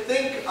he could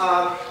think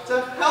of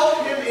to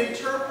help him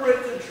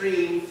interpret the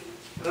dream.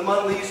 And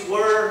among these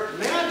were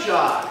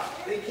Magi.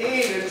 They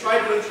came and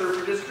tried to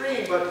interpret his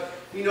dream, but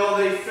you know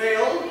they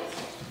failed,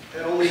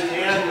 and only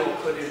Daniel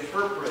could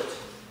interpret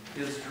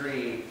his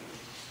dream.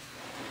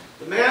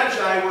 The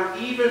Magi were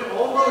even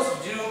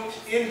almost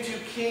duped into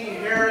King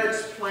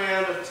Herod's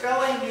plan of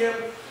telling him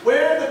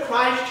where the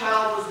Christ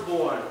child was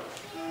born.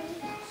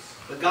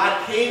 But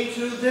God came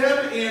to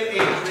them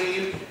in a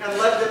dream and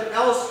led them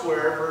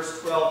elsewhere,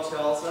 verse 12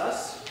 tells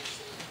us.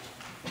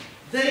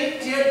 They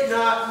did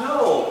not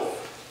know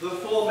the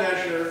full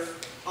measure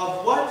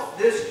of what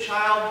this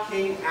child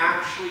king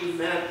actually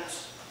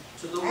meant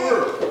to the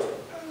world.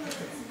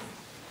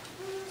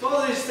 So all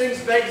of these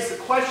things begs the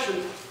question,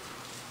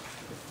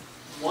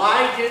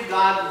 why did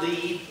God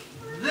lead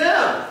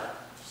them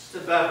to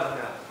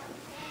Bethlehem?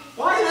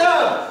 Why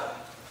them?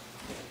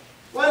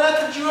 Why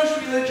not the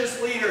Jewish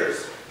religious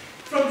leaders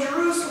from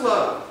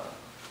Jerusalem?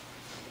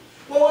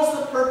 What was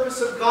the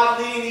purpose of God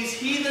leading these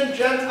heathen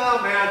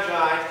Gentile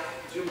Magi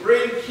to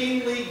bring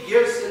kingly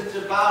gifts and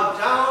to bow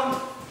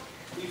down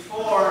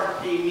before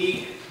a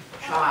meek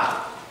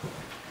child?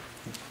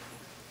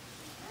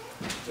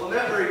 Well,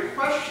 that very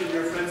question,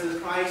 dear friends in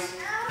Christ,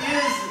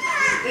 is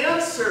the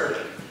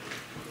answer.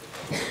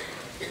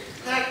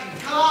 That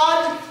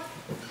God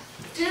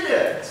did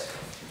it.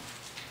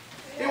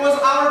 It was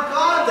our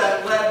God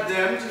that led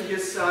them to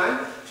His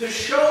Son to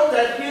show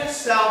that His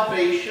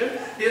salvation,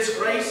 His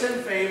grace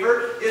and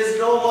favor is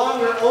no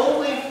longer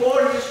only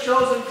for His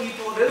chosen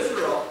people of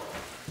Israel.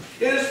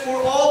 It is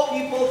for all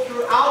people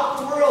throughout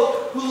the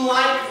world who,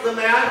 like the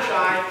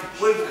Magi,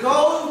 would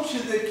go to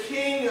the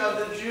King of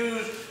the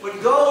Jews,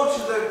 would go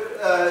to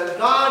the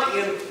God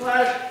in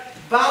flesh,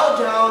 bow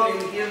down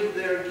and give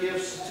their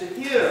gifts to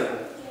Him.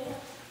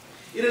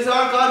 It is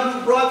our God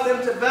who brought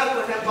them to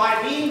Bethlehem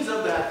by means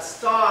of that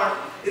star.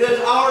 It is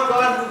our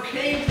God who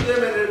came to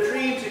them in a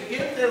dream to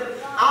get them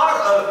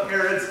out of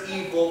Herod's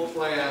evil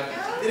plan.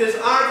 It is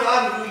our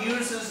God who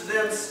uses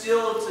them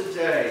still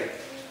today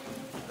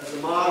as a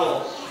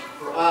model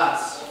for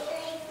us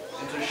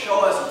and to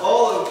show us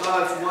all of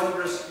God's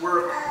wondrous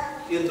work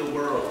in the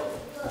world.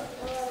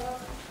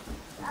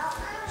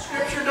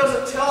 Scripture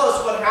doesn't tell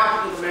us what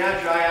happened to the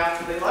Magi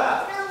after they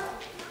left.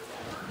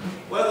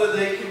 Whether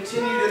they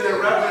continued in their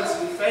reverence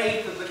and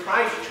faith of the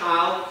Christ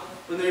child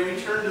when they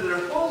returned to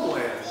their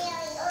homeland.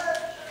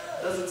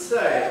 It doesn't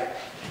say.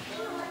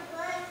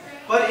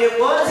 But it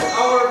was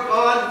our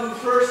God who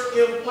first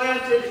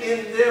implanted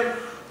in them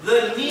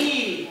the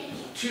need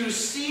to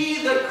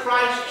see the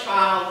Christ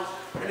child,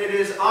 and it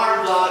is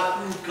our God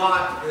who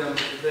got them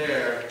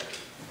there.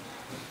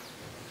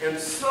 And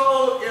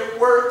so it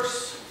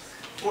works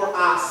for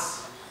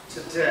us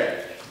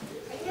today.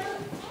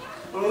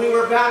 When we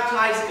were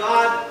baptized,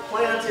 God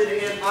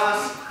planted in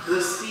us the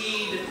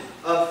seed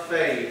of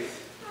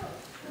faith.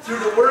 Through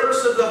the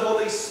works of the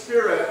Holy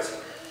Spirit,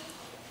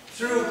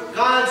 through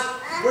God's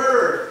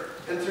Word,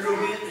 and through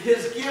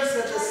His gifts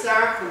at the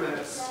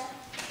sacraments,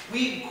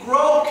 we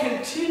grow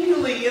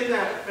continually in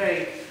that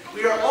faith.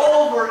 We are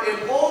over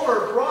and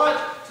over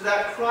brought to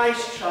that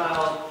Christ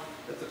child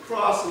at the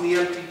cross and the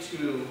empty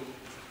tomb.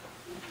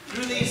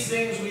 Through these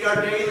things we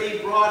are daily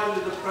brought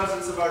into the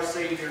presence of our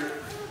Savior,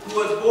 who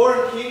was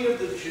born King of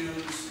the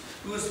Jews,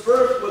 whose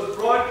birth was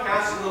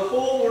broadcast to the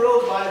whole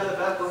world by the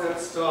Bethlehem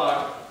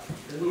star,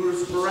 and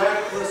whose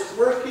miraculous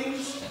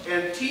workings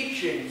and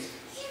teachings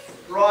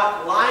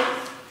brought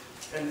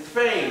life and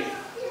faith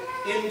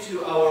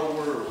into our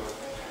world.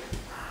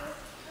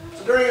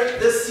 So during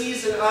this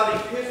season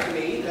of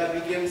Epiphany that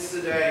begins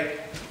today,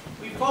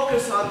 we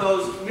focus on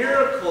those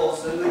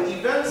miracles and the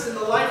events in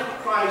the life of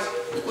Christ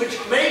which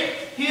make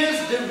His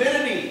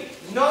divinity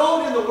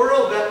known in the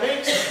world, that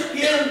makes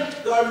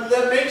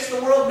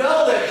the world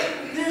know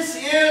that this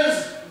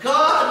is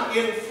God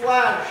in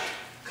flesh,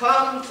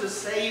 come to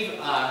save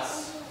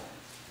us.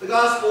 The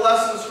gospel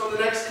lessons from the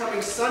next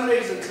coming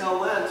Sundays until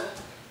Lent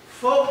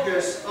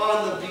focus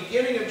on the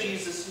beginning of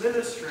Jesus'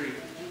 ministry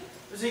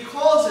as He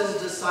calls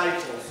His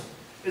disciples,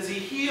 as He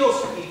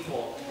heals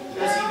people,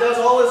 as He does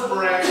all His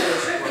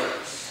miraculous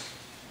works.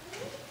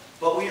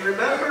 But we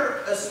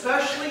remember,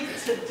 especially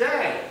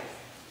today,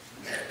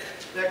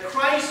 that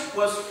Christ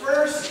was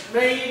first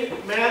made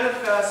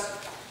manifest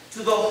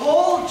to the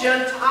whole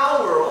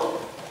Gentile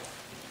world,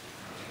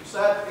 which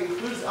that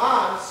includes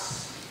us,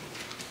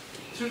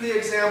 through the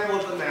example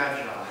of the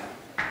Magi.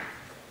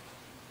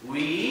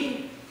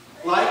 We,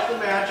 like the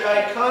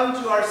Magi, come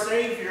to our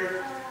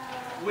Savior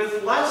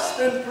with less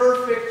than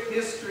perfect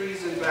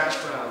histories and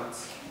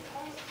backgrounds.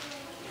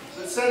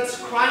 But since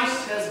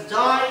Christ has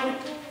died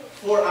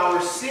for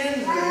our sins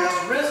and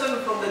has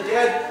risen from the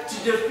dead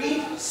to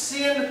defeat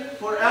sin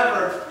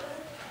forever,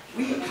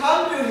 we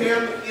come to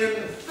Him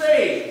in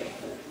faith,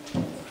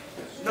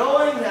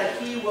 knowing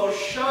that He will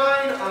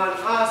shine on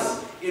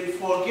us in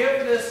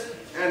forgiveness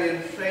and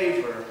in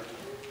favor.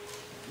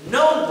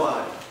 No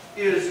one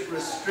is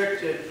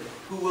restricted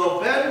who will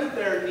bend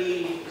their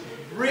knee,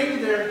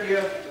 bring their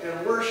gift,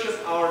 and worship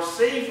our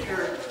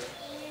Savior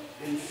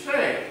in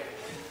faith.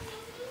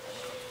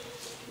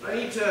 I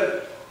need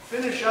to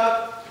finish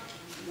up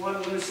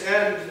one loose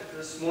end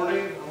this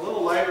morning. A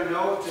little lighter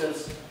note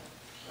is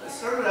I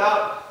started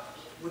out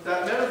with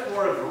that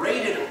metaphor of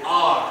rated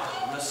R,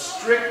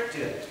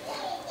 restricted.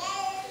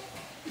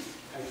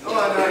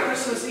 On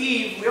Christmas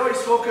Eve, we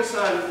always focus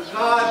on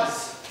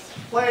God's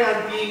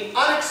plan being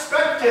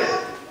unexpected.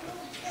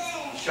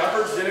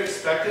 Shepherds didn't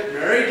expect it.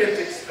 Mary didn't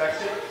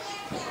expect it.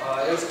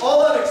 It was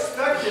all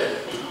unexpected.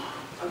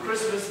 On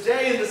Christmas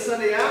Day and the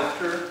Sunday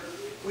after,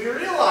 we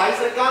realize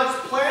that God's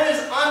plan is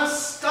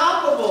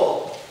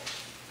unstoppable.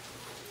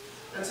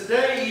 And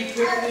today,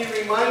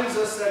 Epiphany reminds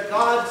us that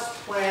God's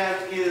plan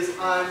is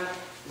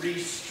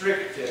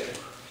unrestricted.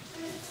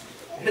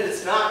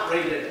 It's not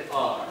rated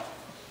R.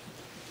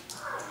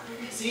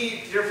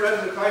 See, dear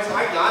friends in Christ,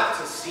 I got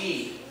to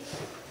see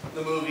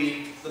the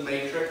movie The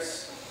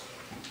Matrix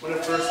when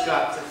it first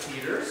got to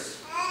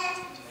theaters.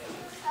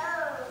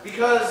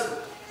 Because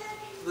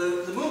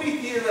the movie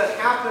theater that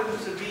happened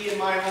to be in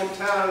my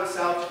hometown,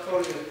 South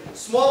Dakota,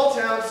 small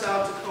town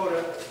South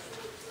Dakota,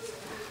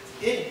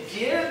 it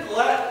did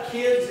let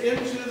kids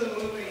into the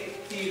movie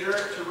theater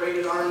to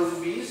rated R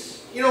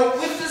movies. You know,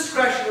 with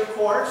discretion, of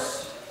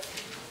course,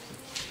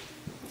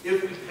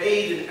 if we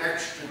paid an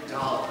extra $1.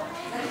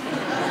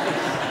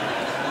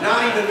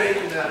 Not even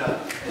making that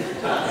up.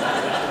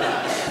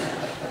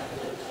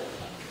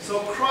 So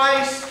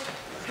Christ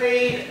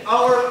paid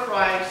our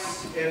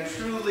price and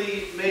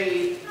truly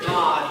made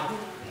God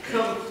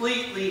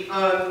completely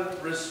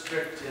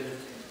unrestricted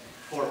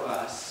for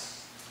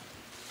us.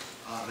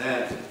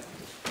 Amen.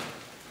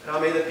 Now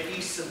may the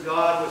peace of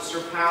God, which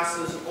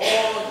surpasses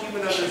all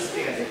human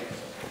understanding,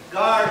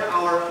 guard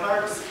our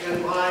hearts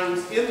and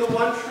minds in the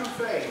one true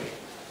faith,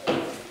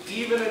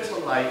 even unto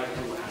life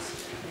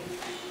everlasting.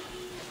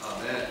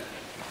 Amen.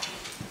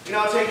 We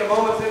now take a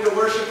moment then to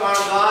worship our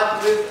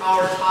God with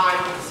our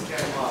tithes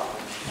and love.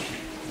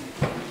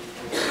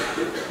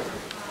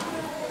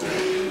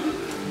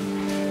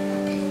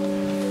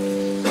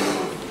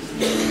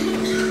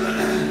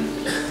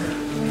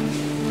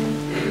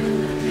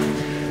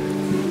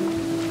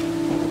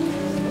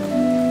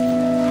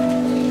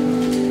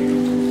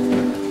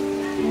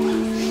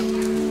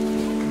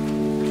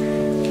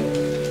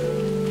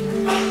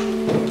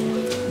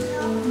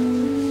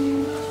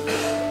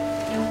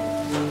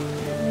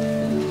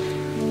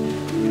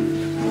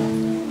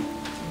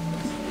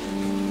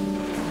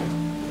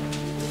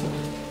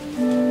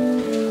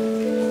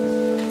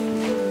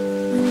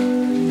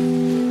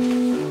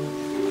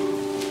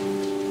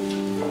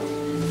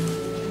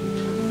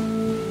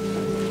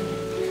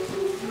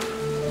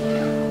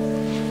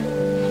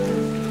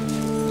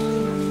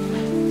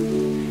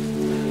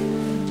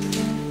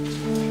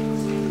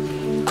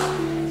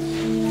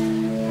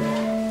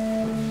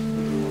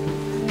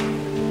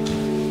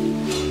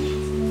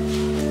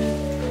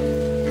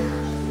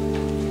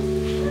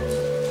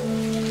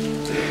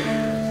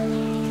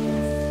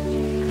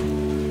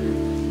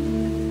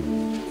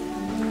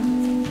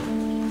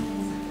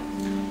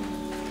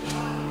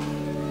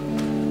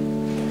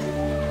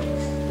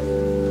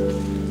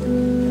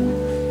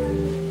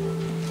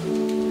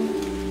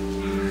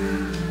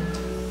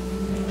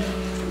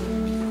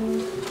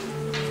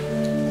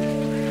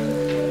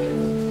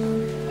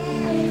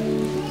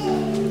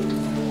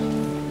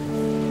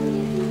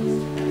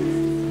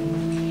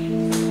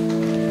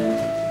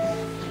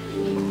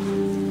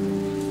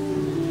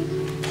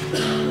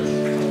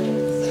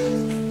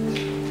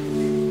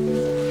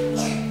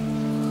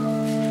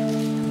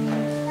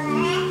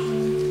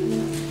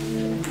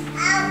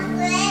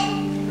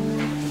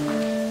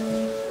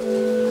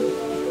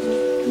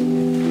 In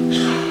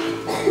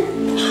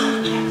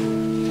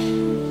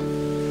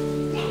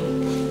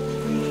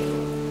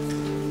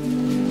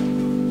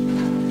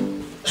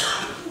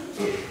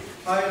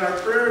our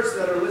prayers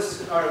that are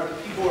listed, the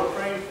people are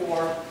praying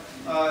for,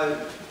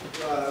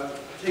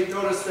 take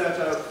notice that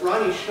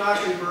Ronnie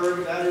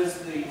Schnackenberg, that is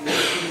the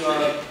nephew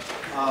of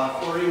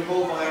Florine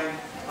Holbein,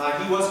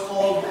 he was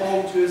called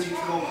home to his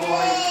eternal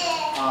glory,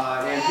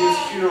 and his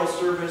funeral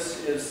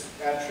service is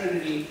at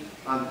Trinity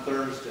on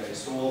Thursday.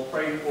 So we'll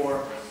pray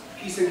for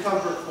peace and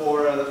comfort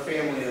for the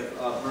family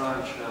of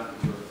Ron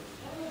Schnackenberg.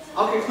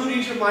 I'll conclude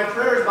each of my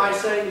prayers by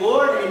saying,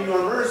 Lord, in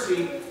your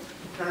mercy. The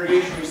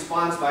congregation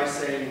responds by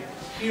saying,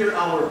 hear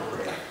our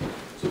prayer.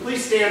 So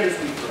please stand as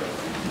we pray.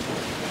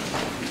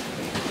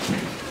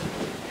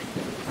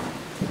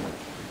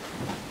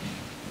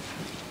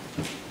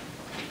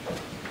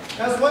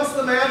 As once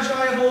the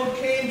Magi of old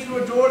came to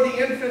adore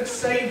the infant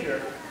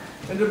Savior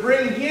and to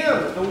bring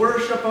him the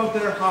worship of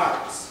their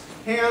hearts,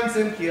 hands,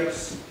 and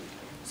gifts,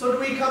 so do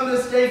we come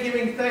this day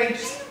giving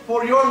thanks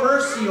for your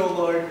mercy, O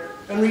Lord,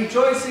 and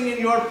rejoicing in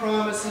your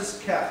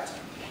promises kept.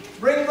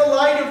 Bring the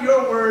light of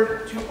your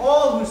word to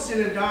all who sit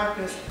in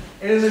darkness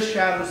and in the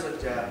shadows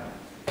of death.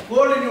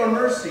 Lord, in your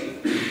mercy,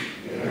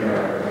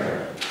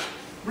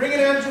 bring an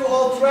end to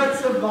all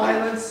threats of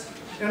violence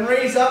and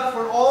raise up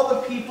for all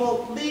the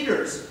people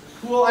leaders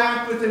who will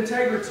act with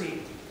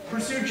integrity,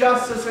 pursue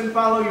justice, and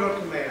follow your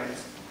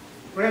commands.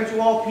 Grant to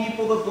all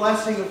people the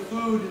blessing of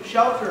food,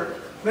 shelter,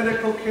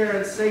 medical care,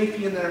 and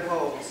safety in their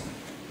homes.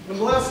 And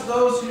bless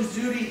those whose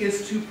duty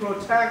is to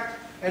protect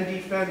and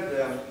defend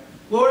them.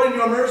 Lord, in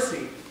your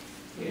mercy,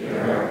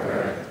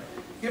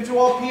 give to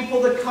all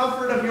people the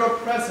comfort of your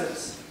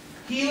presence,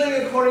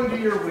 healing according to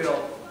your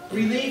will,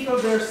 relief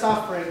of their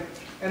suffering,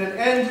 and an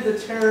end to the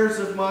terrors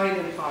of mind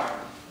and heart,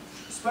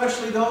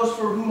 especially those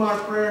for whom our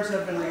prayers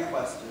have been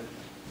requested.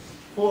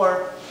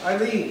 For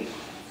Eileen,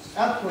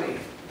 Ethling,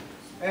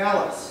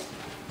 Alice,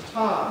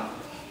 Tom,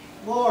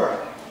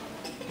 Laura,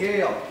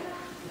 Gail,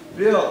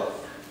 Bill,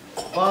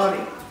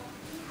 Bonnie,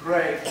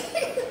 Greg,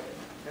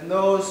 and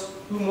those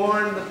who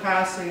mourn the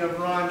passing of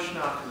Ron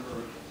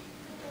Schnackenberg,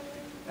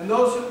 and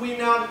those who we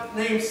now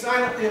name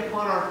silently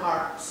upon our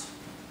hearts,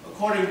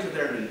 according to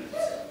their needs.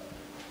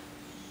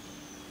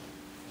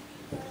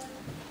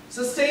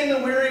 Sustain the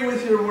weary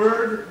with your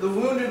word, the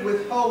wounded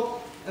with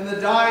hope, and the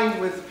dying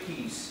with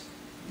peace.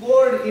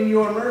 Lord, in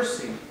your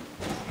mercy,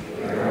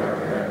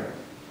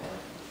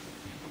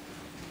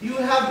 you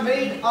have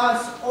made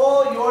us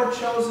all your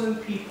chosen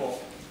people,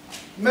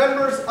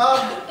 members of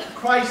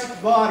Christ's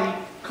body,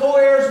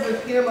 co-heirs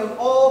with him of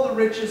all the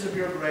riches of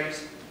your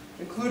grace,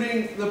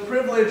 including the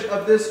privilege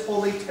of this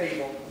holy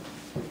table.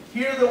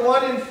 Here the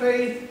one in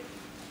faith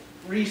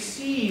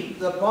receive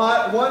the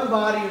one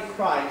body of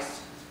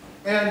Christ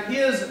and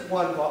his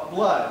one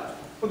blood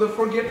for the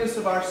forgiveness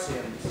of our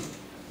sins.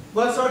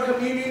 Bless our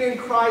communion in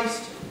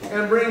Christ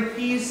and bring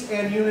peace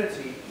and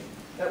unity,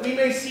 that we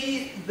may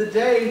see the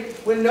day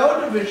when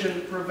no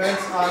division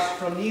prevents us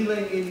from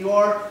kneeling in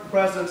your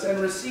presence and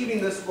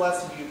receiving this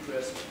blessed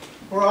Eucharist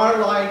for our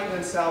life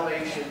and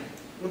salvation,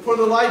 and for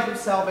the life and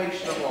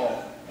salvation of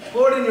all.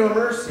 Lord, in your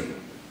mercy,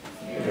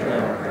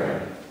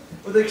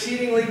 with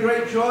exceedingly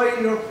great joy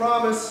in your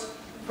promises,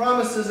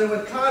 and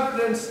with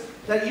confidence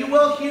that you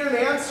will hear and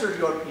answer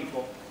your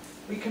people,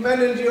 we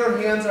commend into your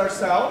hands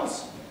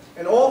ourselves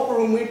and all for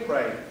whom we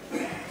pray,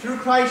 through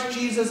Christ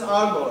Jesus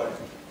our Lord,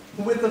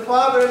 who with the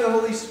Father and the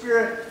Holy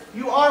Spirit,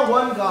 you are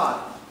one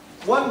God,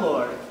 one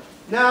Lord,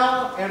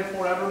 now and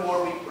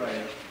forevermore we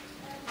pray.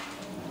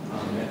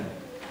 Amen.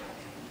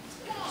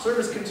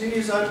 Service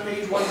continues on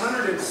page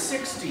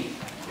 160,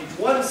 page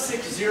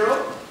 160,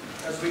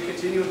 as we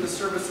continue with the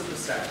service of the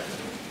sacrament.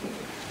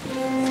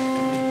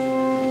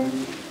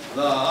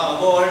 The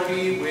Lord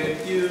be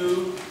with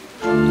you.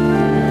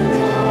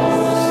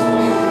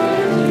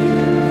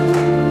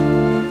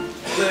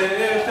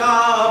 Lift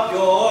up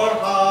your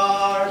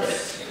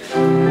hearts.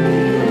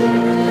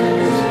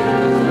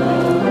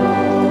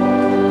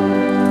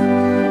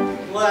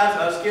 Let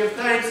us give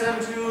thanks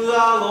unto the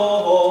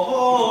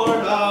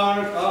Lord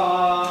our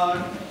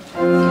God.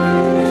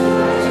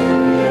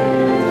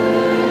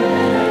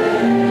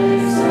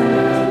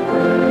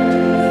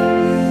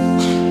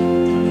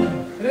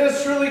 It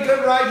is truly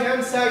good, right,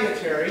 and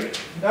salutary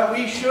that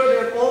we should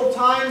at all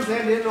times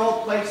and in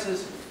all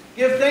places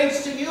give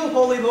thanks to you,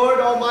 Holy Lord,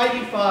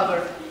 Almighty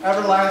Father,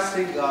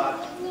 everlasting God.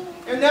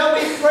 And now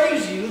we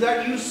praise you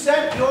that you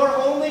sent your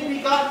only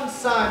begotten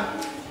Son,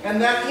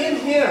 and that in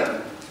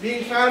him,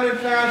 being found in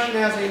fashion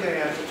as a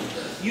man,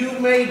 you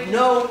made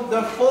known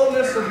the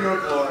fullness of your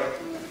glory.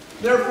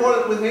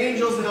 Therefore, with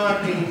angels and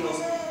archangels,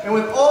 and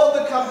with all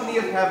the company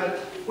of heaven,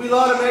 we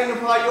laud and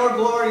magnify your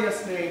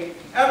glorious name,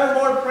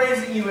 evermore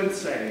praising you and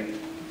saying,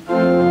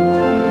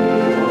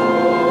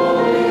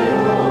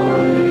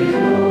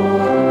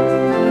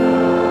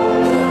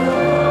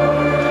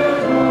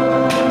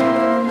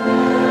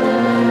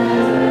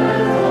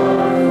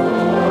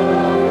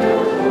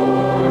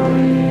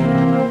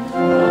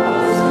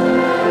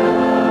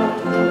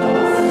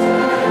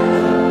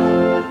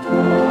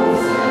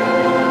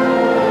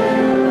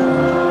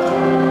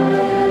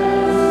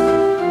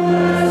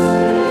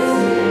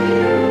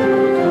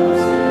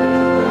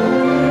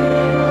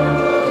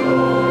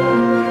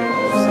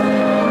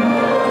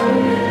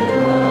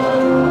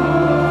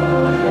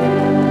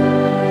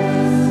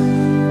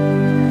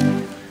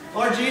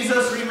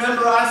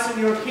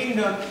 your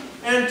kingdom,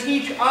 and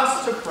teach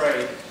us to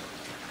pray.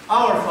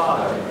 Our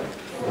Father,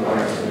 who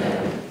art in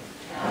heaven,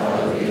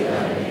 hallowed be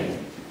thy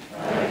name.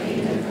 Thy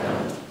kingdom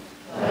come,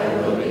 thy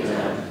will be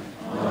done,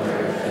 on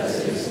earth as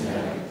it is in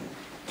heaven.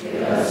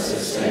 Give us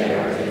this day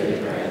our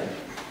daily bread,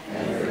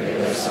 and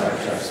forgive us our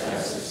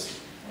trespasses,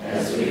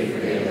 as we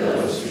forgive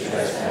those who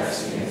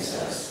trespass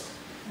against us.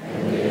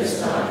 And lead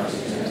us not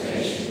into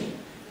temptation,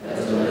 but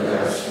deliver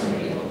us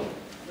from evil.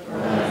 For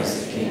thine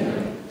is the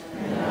kingdom,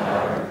 and the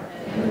power,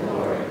 and the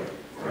glory,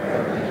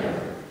 forever and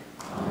ever.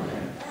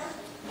 Amen.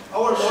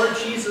 our Lord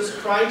Jesus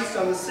Christ,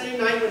 on the same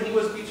night when he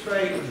was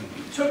betrayed,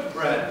 took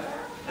bread,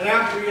 and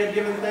after he had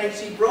given thanks,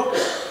 he broke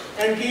it,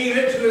 and gave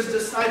it to his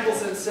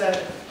disciples and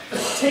said,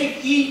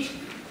 "Take, eat,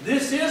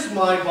 this is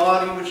my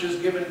body which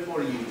is given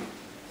for you.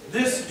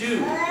 This do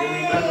in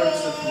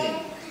remembrance of me."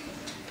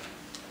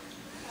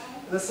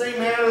 In the same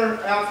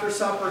manner, after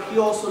supper, he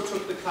also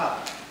took the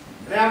cup.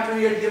 And after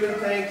he had given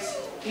thanks,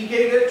 he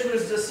gave it to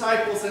his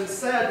disciples and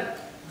said,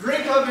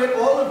 "Drink of it,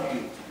 all of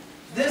you.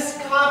 This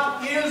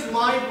cup is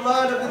my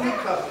blood of the new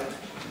covenant,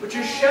 which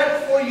is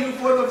shed for you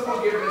for the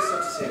forgiveness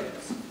of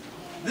sins.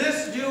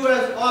 This do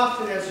as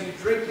often as you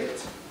drink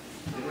it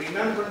in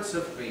remembrance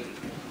of me."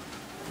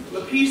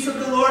 The peace of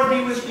the Lord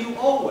be with you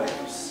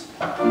always.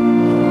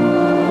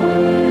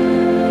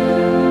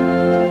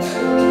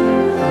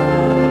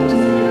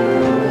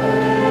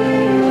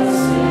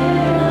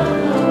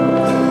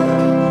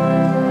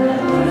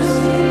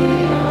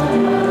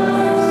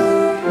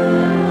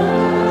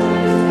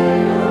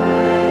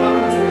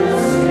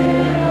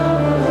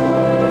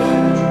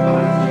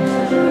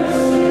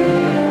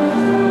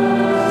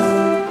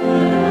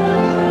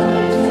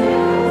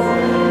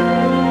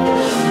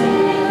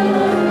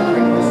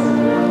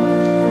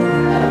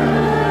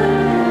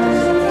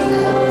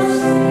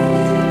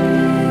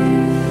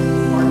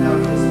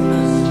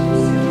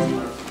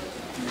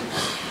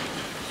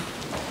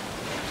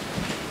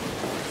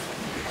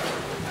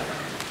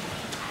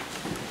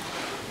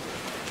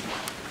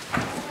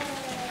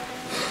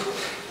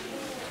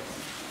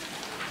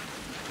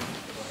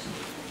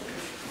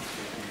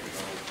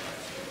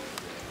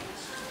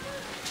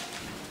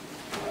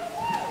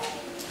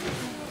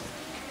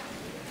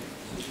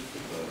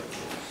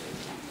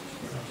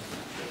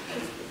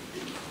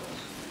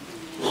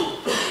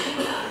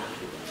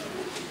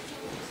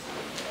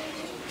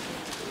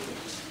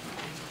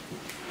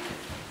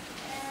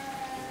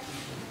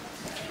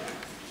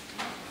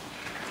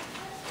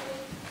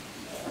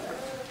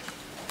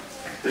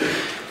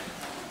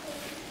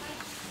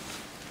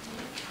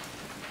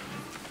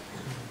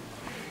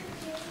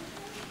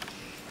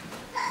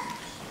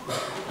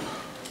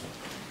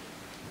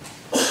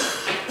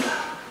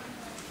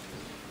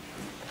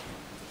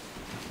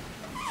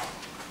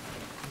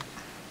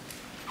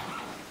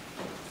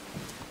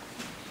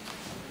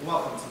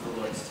 Welcome to the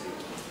Lord's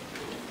table.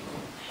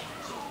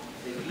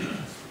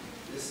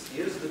 This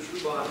is the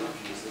true body of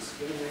Jesus,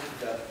 given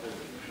into death for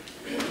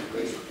you.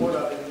 Grace poured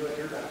out into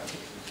your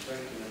baptism,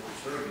 strengthen and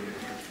preserve you.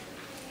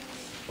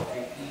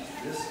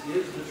 This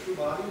is the true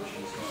body of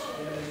Jesus,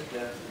 given into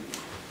death for you.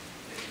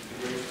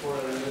 Grace poured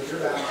out into your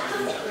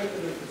baptism,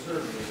 strengthen and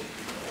preserve you.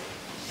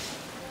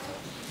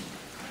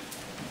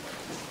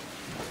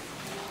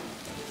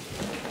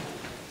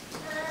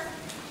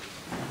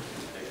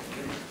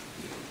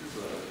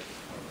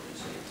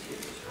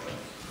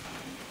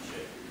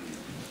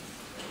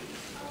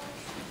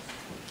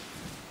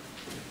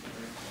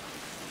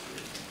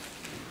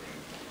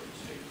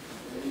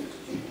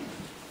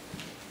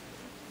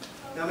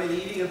 Now may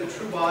the eating of the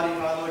true body of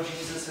our Lord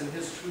Jesus and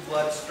his true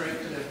blood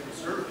strengthen and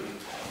preserve you,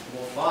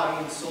 both body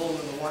and soul in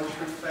the one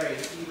true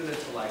faith, even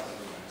unto life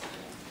everlasting.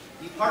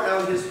 Depart now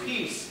in his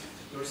peace,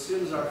 your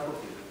sins are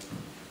forgiven.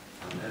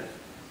 Amen.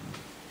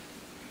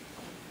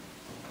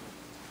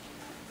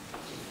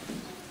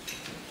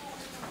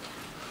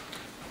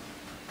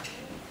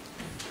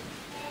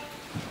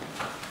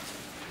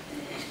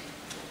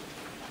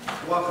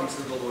 Welcome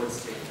to the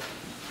Lord's table.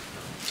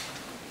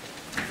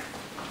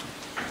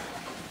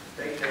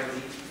 Take and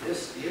eat.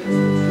 This is the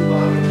true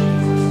body of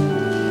Jesus,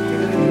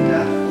 given in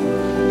death for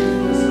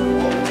us of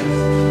all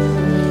things.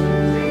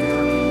 Take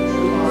and eat the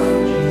true body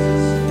of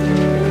Jesus,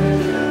 given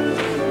in death for us.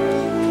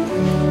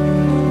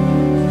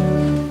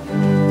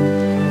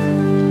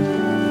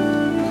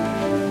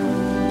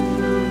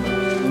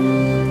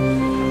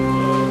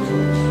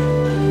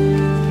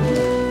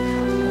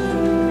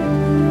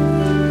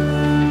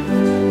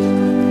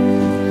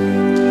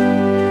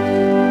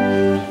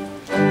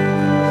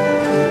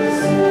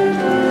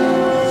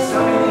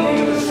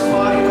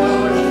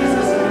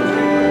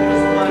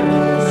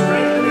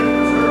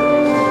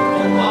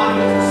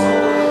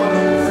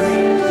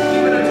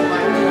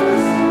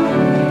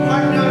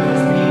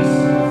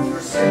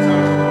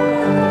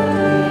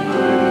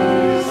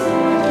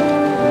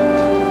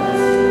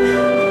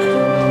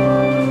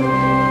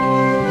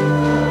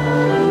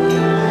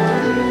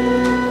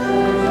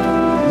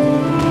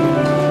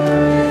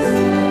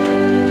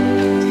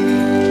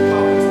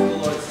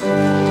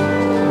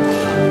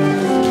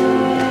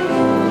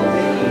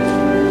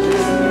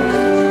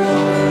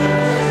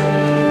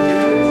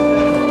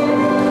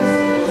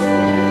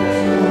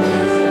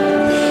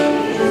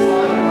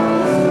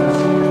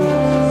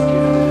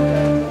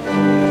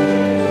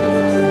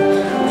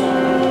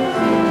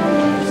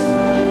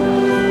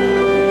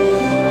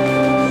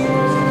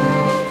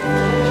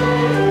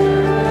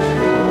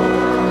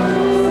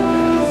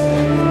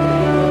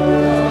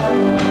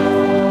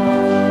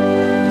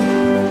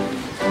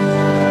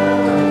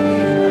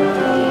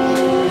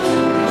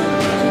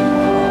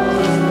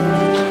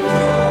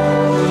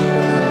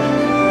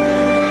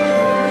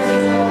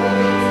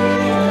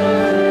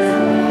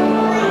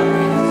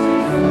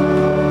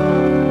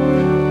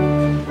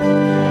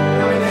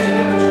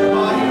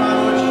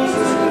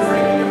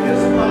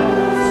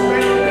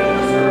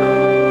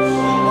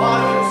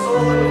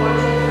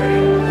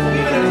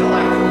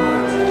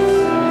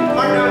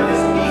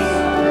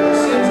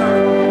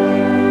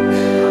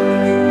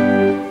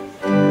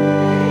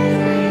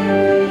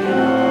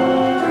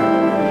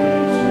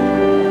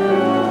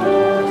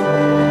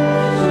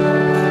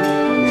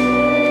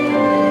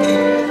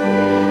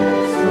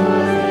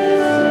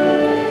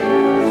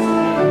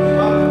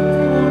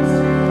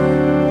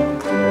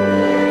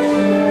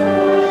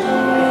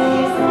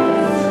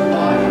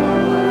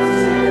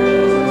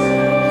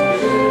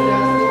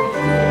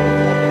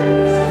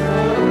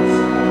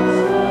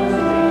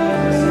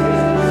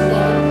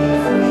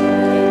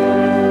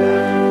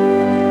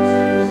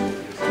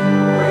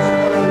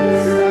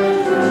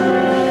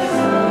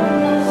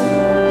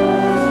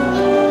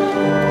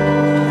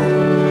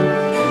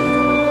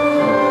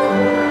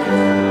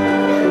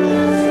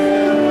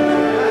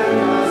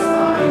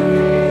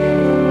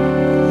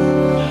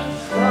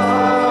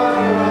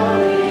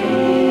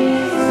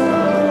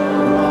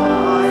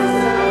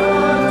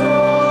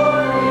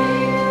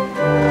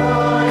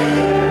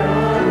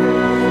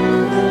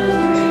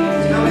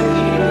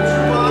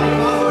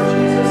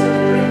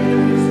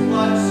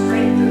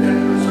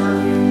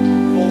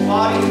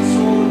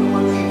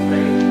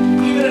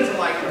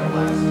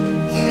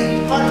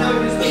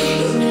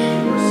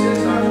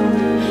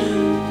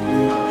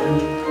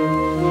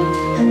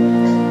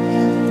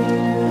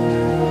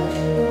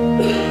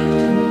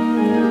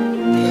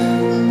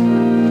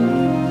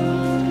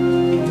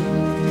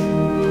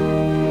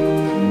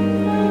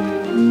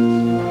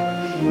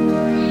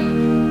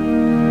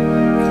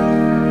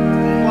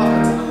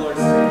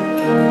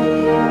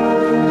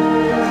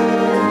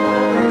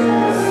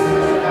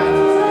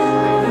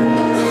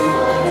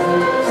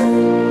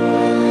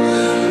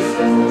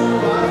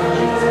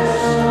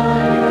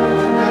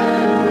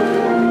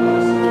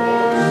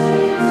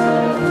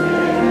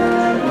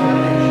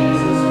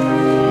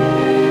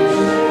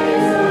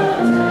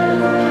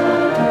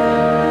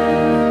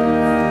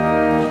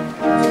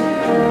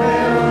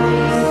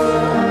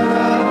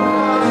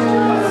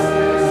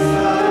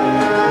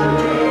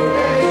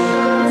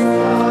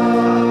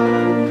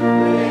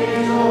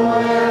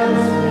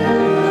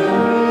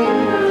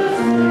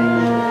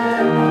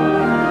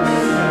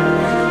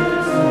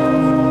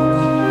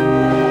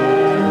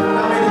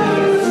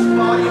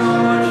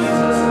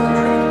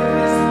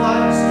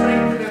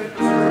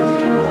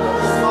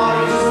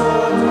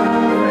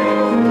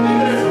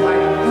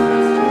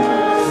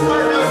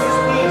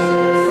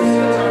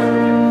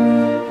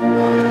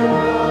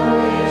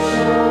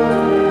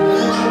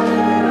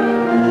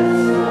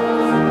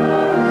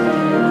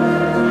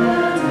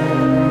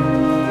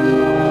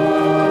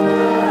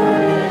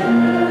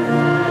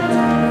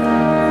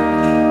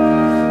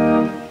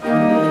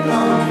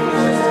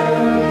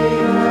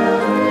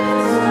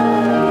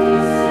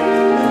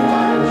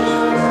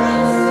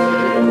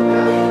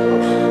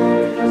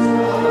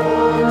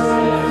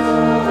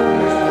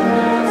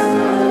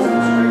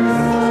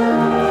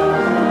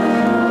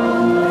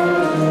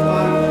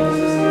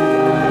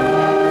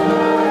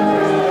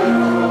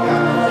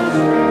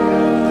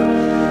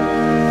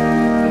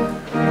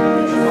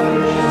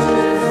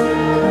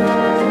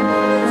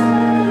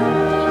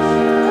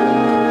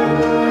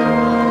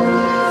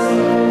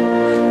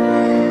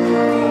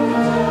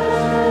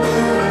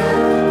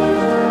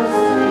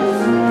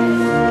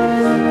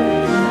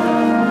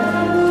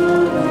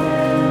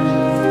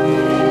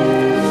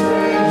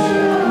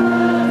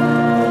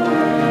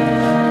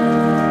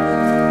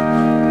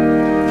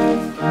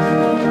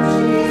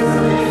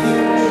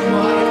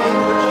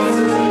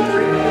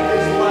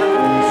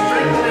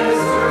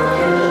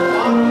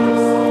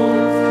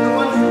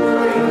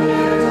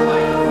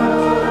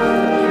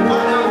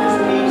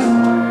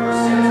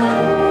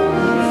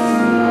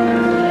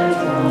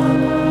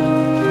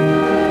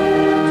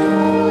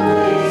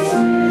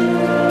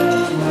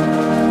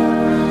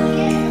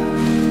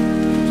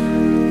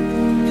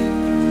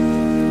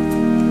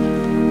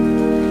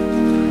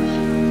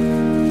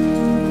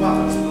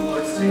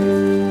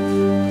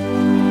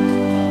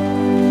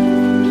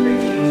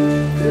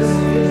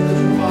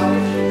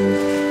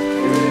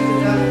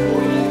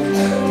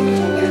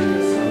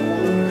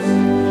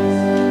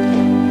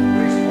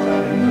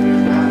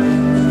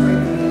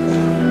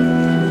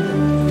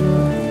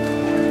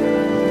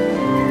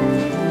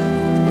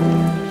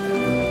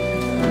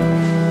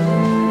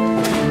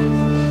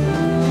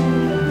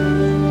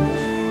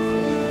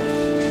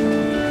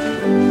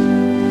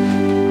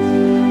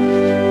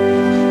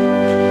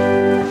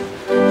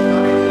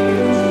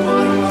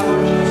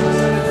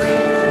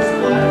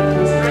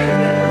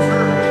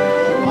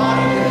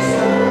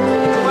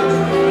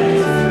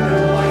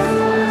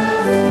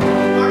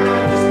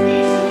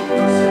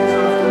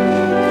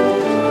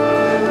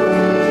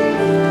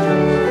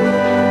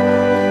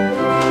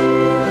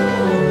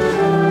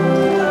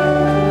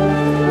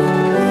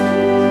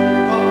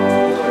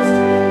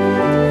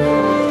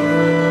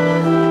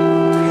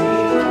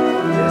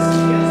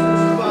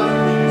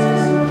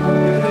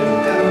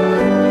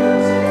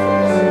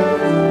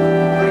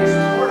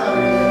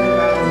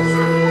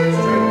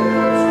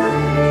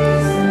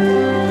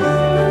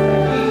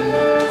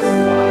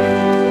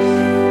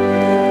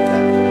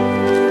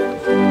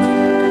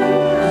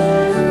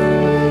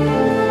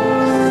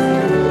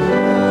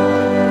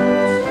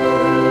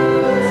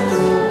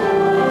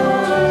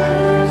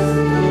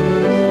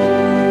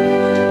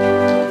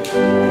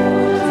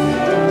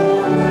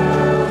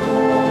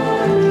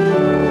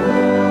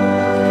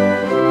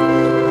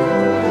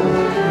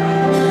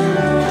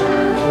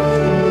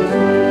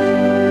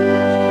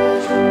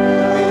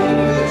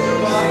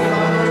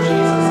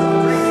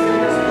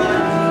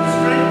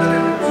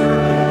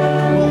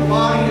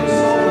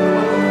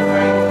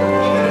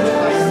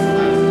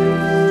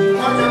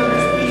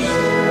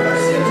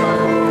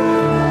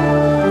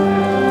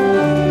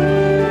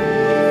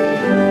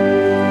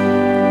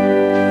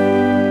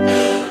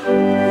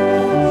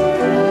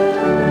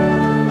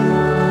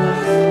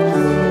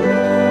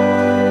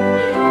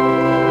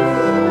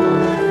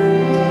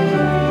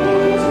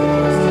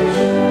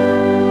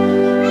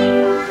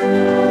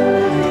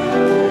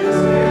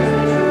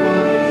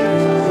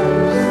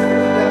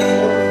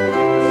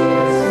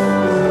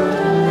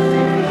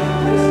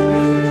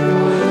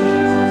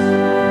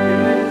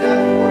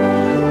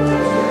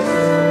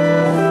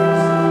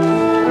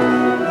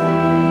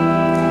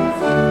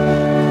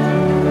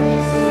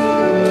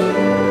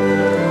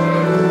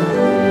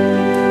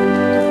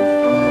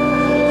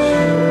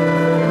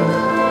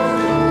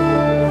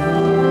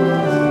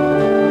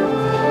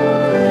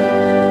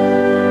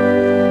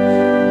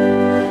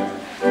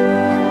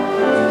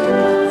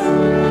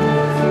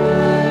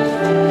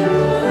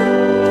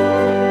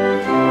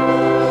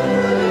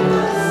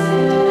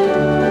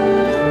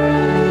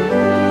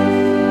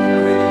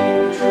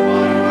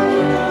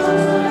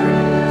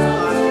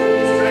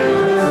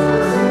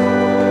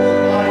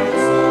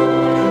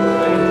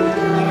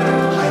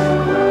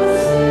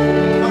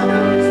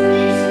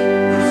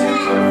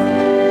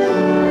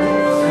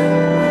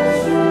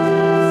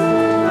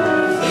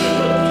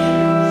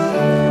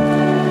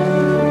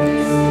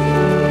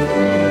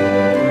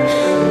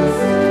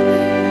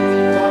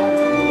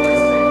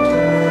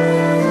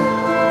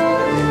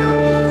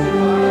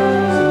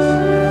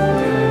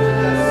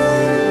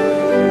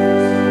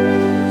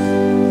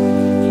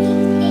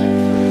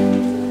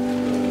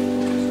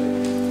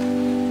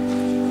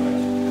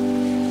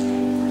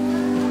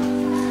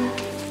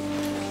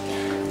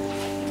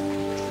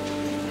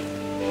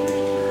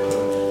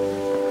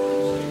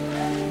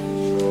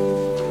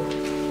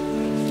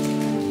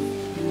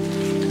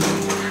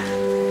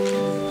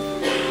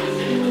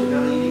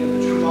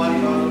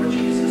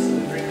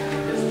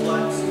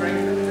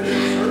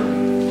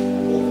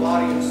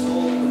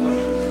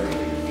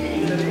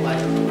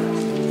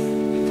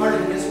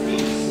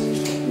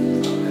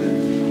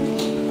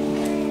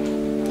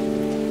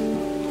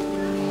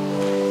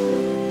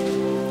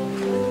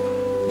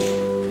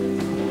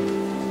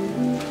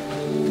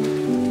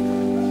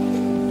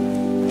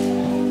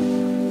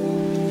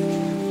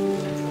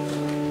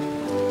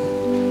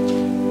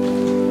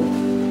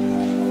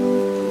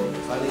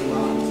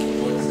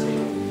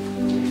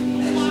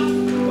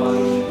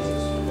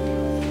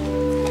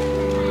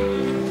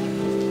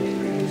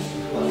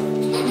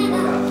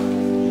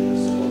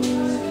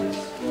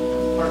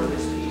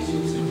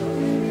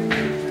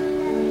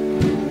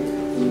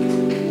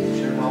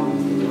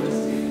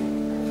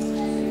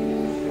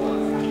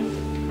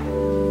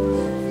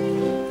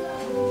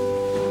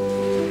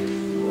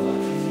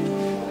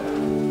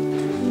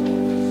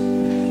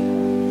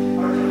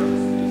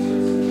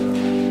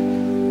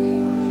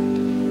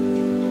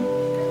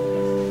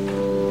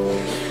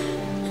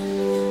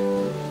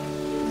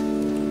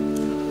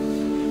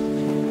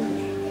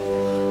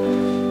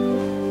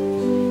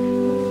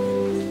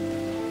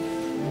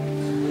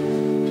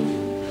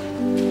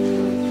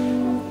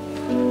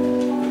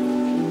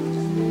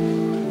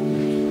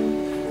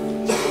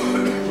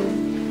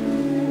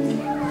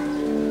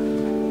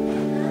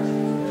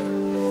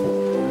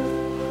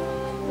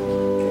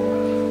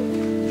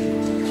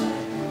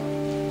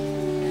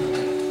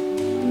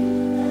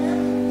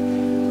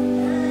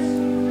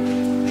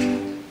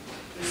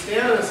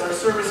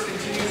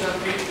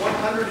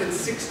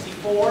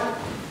 164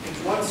 and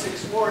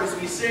 164 as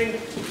we sing,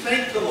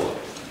 Thank the Lord.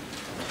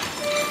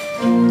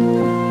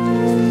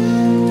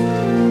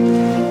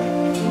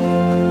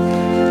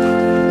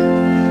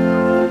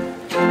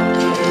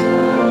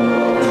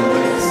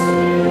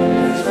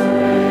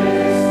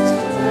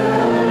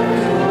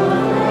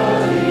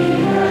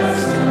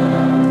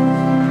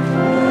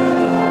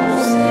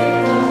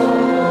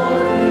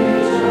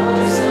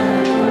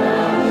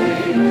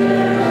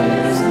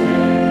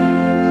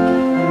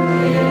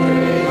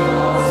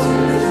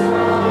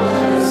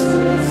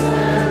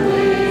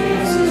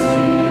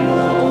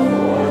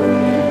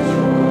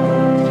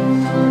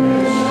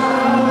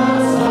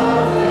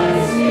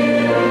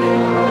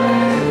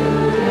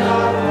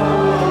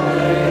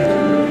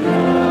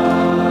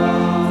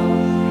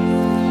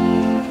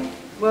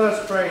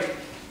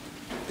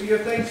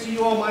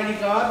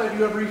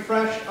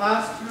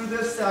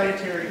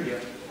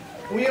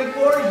 We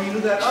implore you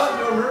that of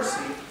your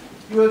mercy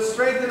you would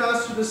strengthen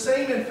us to the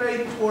same in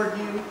faith toward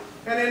you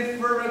and in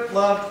fervent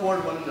love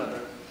toward one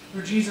another.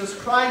 Through Jesus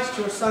Christ,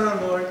 your Son, our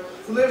Lord,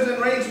 who lives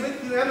and reigns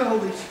with you and the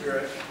Holy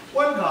Spirit,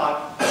 one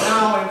God,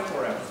 now and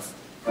forever.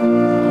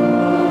 Amen.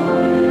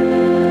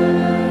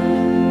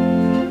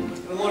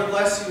 The Lord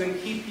bless you and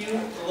keep you.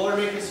 The Lord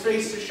make his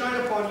face to shine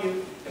upon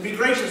you and be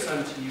gracious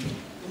unto you.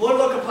 The Lord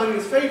look upon you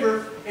with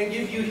favor and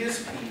give you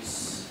his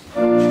peace.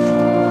 You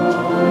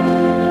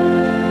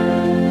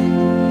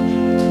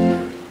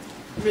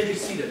may be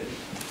seated. A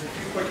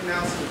few quick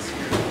announcements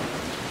here.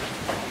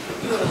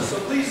 So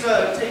please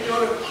take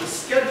note of the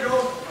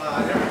schedule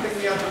and everything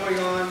we have going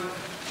on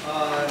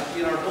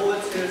in our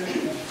bulletin.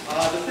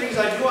 The things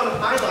I do want to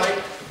highlight,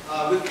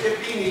 with it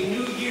being a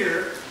new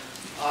year,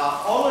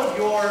 all of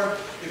your,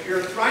 if you're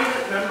a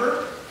Thrivent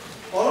member,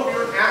 all of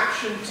your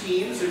action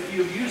teams, if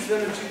you've used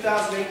them in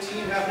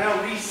 2018, have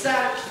now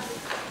reset,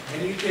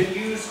 and you can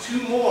use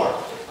 2 more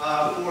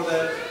for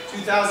the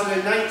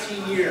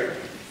 2019 year.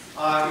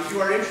 If you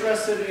are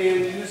interested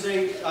in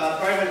using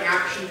Thrivent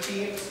action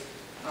teams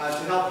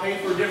to help pay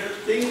for different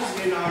things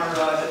in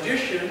our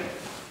edition,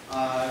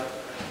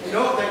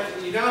 note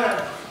that you now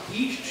have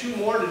each 2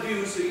 more to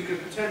do, so you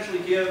could potentially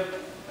give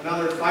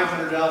another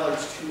 $500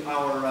 to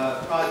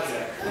our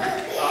project.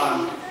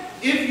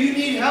 If you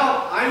need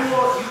help,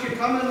 you can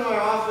come into my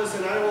office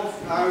and I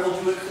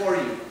will do it for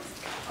you.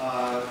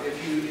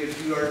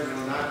 If you are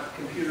not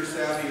computer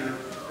savvy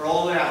or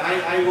all that,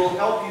 I will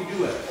help you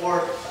do it.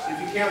 Or if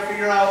you can't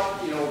figure out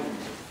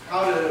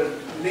how to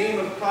name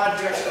a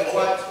project or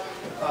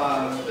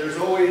what, there's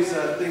always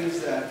things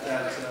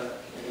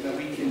that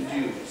we can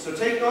do. So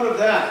take note of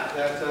that.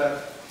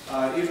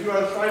 If you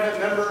are a Thrivent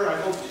member,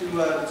 I hope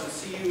to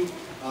see you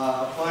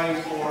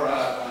applying for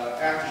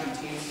action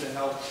teams to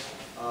help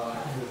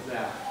with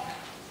that.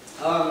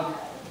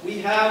 We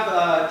have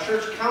a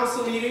church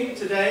council meeting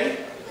today,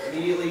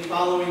 immediately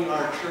following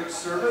our church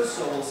service,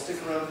 so we'll stick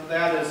around for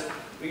that as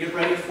we get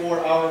ready for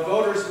our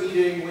voters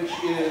meeting, which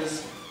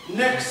is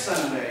next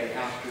Sunday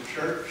after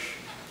church.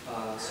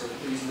 So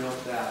please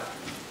note that.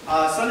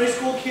 Sunday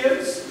school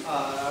kids,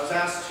 I was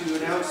asked to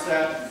announce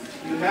that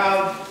you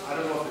have, I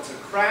don't know if it's a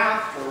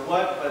craft or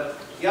what, but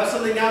you have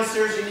something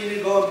downstairs you need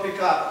to go and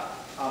pick up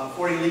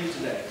before you leave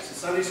today. So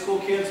Sunday school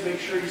kids, make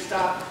sure you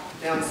stop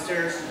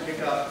downstairs to pick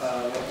up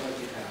what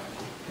you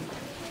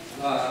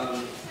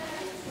have.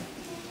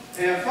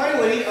 And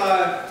finally,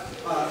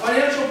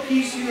 Financial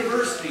Peace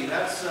University.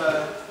 That's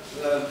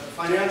the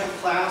financial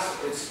class.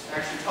 It's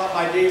actually taught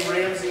by Dave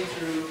Ramsey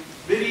through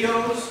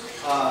videos,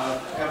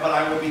 but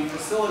I will be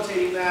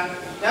facilitating that.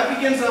 That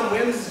begins on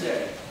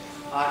Wednesday.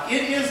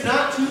 It is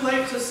not too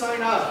late to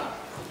sign up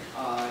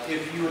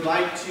if you would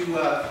like to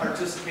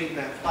participate in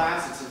that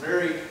class. It's a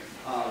very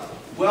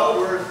well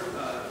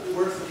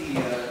worth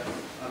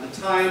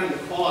the time and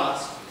the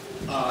cost.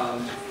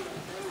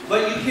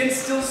 But you can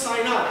still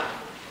sign up.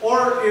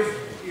 Or if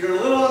you're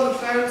a little on the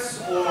fence,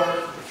 or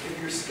if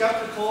you're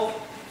skeptical,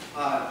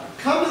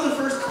 come to the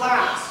first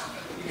class.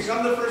 You can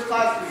come to the first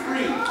class for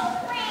free.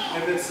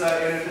 And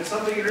if it's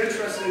something you're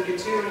interested in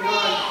continuing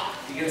on,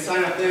 you can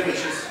sign up then.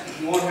 It's just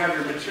you won't have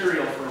your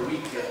material for a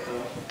week yet,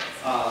 though.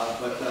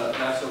 But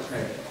that's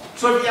okay.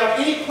 So if you have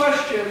any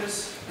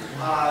questions,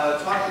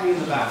 talk to me in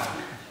the back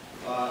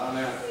on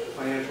that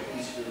Financial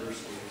Peace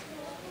University.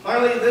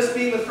 Finally, this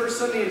being the first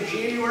Sunday in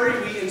January,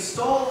 we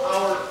install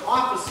our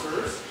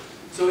officers.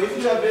 So if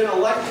you have been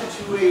elected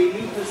to a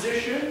new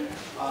position,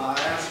 I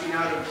ask you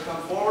now to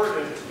come forward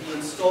and to be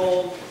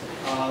installed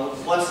with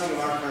the blessing of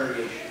our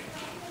congregation.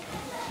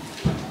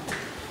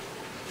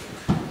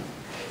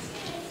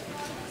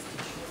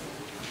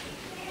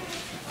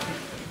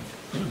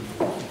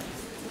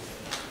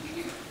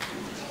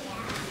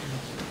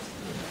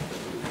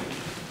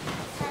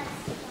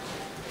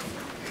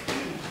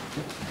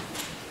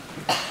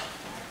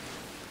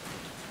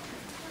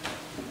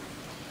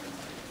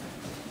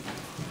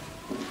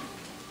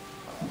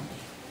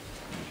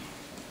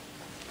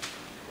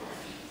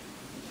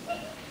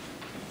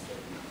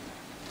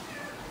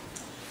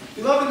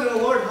 Beloved in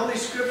the Lord, Holy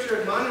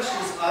Scripture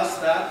admonishes us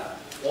that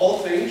all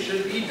things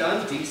should be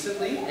done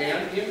decently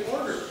and in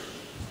order.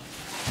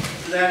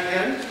 To that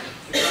end,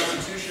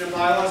 constitution and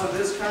bylaws of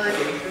this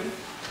congregation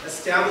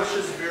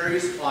establishes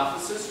various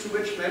offices to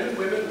which men and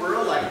women were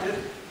elected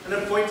and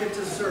appointed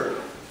to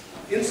serve.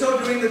 In so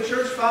doing, the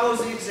church follows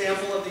the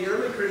example of the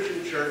early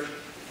Christian church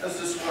as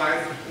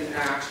described in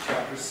Acts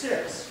chapter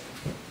 6.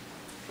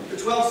 The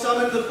 12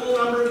 summoned the full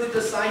number of the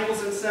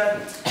disciples and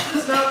said, "It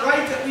is not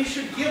right that we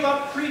should give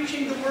up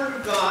preaching the word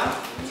of God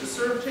to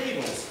serve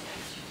tables.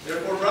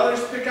 Therefore,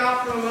 brothers, pick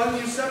out from among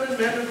you 7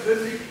 men of good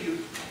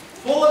repute,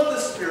 full of the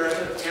Spirit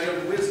and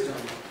of wisdom,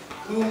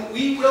 whom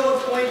we will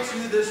appoint to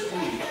this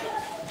week.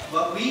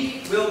 But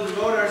we will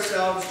devote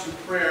ourselves to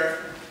prayer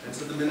and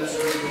to the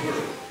ministry of the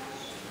word."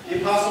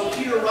 The Apostle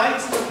Peter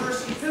writes in the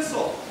first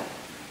epistle,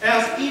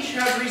 "As each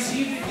has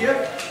received a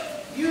gift,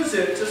 use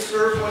it to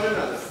serve one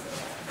another,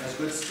 as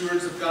good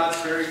stewards of God's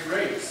varied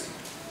grace.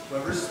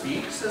 Whoever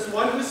speaks, as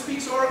one who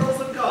speaks oracles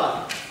of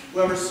God.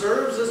 Whoever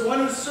serves, as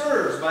one who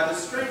serves by the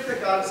strength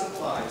that God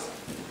supplies,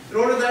 in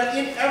order that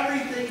in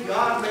everything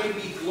God may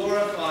be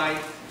glorified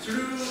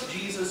through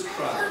Jesus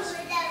Christ.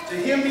 To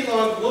him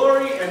belong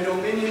glory and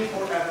dominion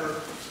forever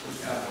and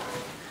ever."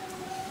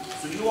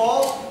 So you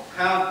all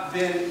have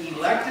been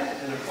elected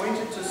and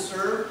appointed to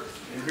serve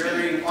in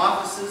varying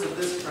offices of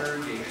this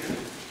congregation.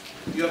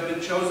 You have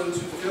been chosen to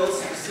fill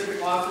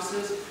specific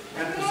offices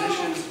and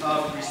positions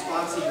of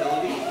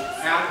responsibility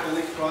at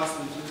Holy Cross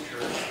Lutheran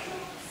Church.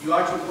 You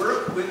are to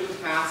work with the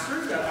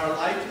pastor that our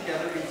life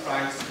together in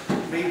Christ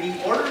may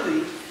be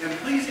orderly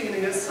and pleasing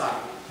in his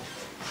sight.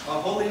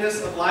 While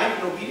holiness of life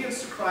and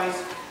obedience to Christ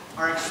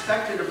are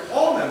expected of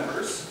all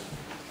members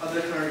of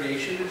the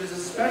congregation, it is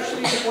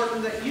especially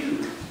important that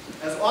you,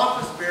 as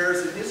office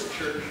bearers in his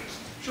church,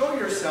 show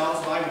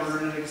yourselves by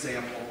word and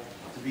example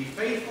to be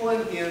faithful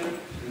in him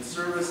in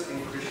service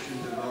and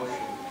Christian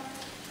devotion.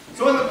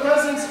 So in the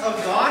presence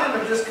of God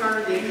and of this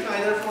congregation,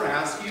 I therefore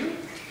ask you,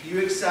 do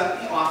you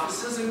accept the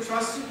offices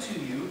entrusted to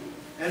you,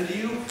 and do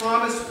you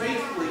promise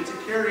faithfully to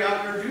carry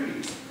out your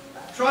duties,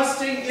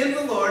 trusting in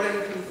the Lord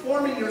and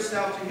conforming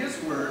yourself to his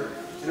word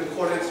in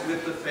accordance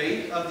with the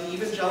faith of the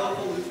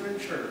Evangelical Lutheran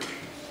Church?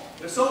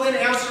 If so, then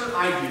answer,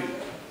 "I do."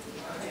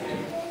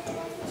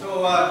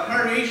 So,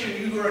 congregation,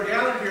 you who are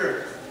gathered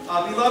here,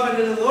 beloved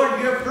in the Lord,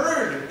 you have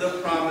heard the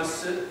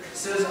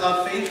promises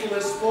of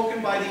faithfulness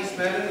spoken by these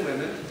men and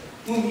women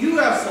whom you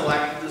have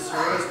selected to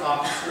serve as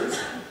officers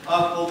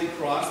of Holy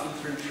Cross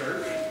Lutheran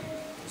Church.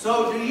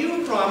 So, do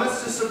you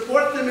promise to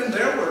support them in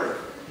their work,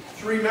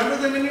 to remember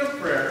them in your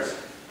prayers,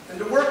 and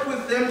to work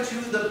with them to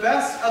the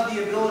best of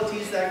the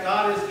abilities that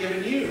God has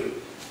given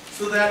you,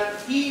 so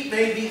that he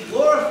may be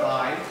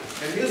glorified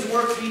and his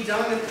work be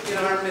done in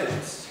our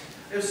midst?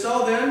 If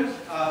so, then,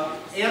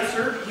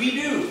 answer, "We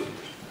do."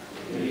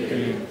 We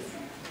do.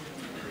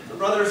 The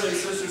brothers and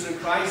sisters in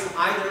Christ,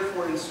 I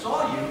therefore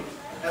install you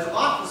as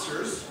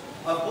officers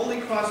of Holy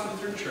Cross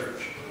Lutheran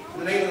Church. In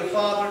the name of the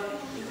Father,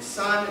 and the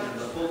Son, and of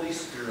the Holy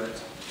Spirit.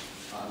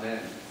 Amen.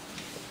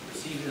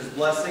 Receive his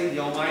blessing,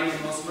 the Almighty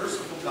and most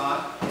merciful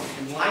God,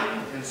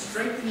 enlighten and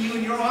strengthen you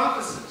in your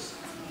offices,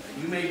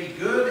 that you may be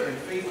good and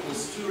faithful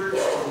stewards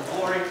for the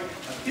glory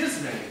of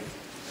his name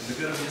and the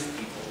good of his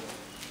people.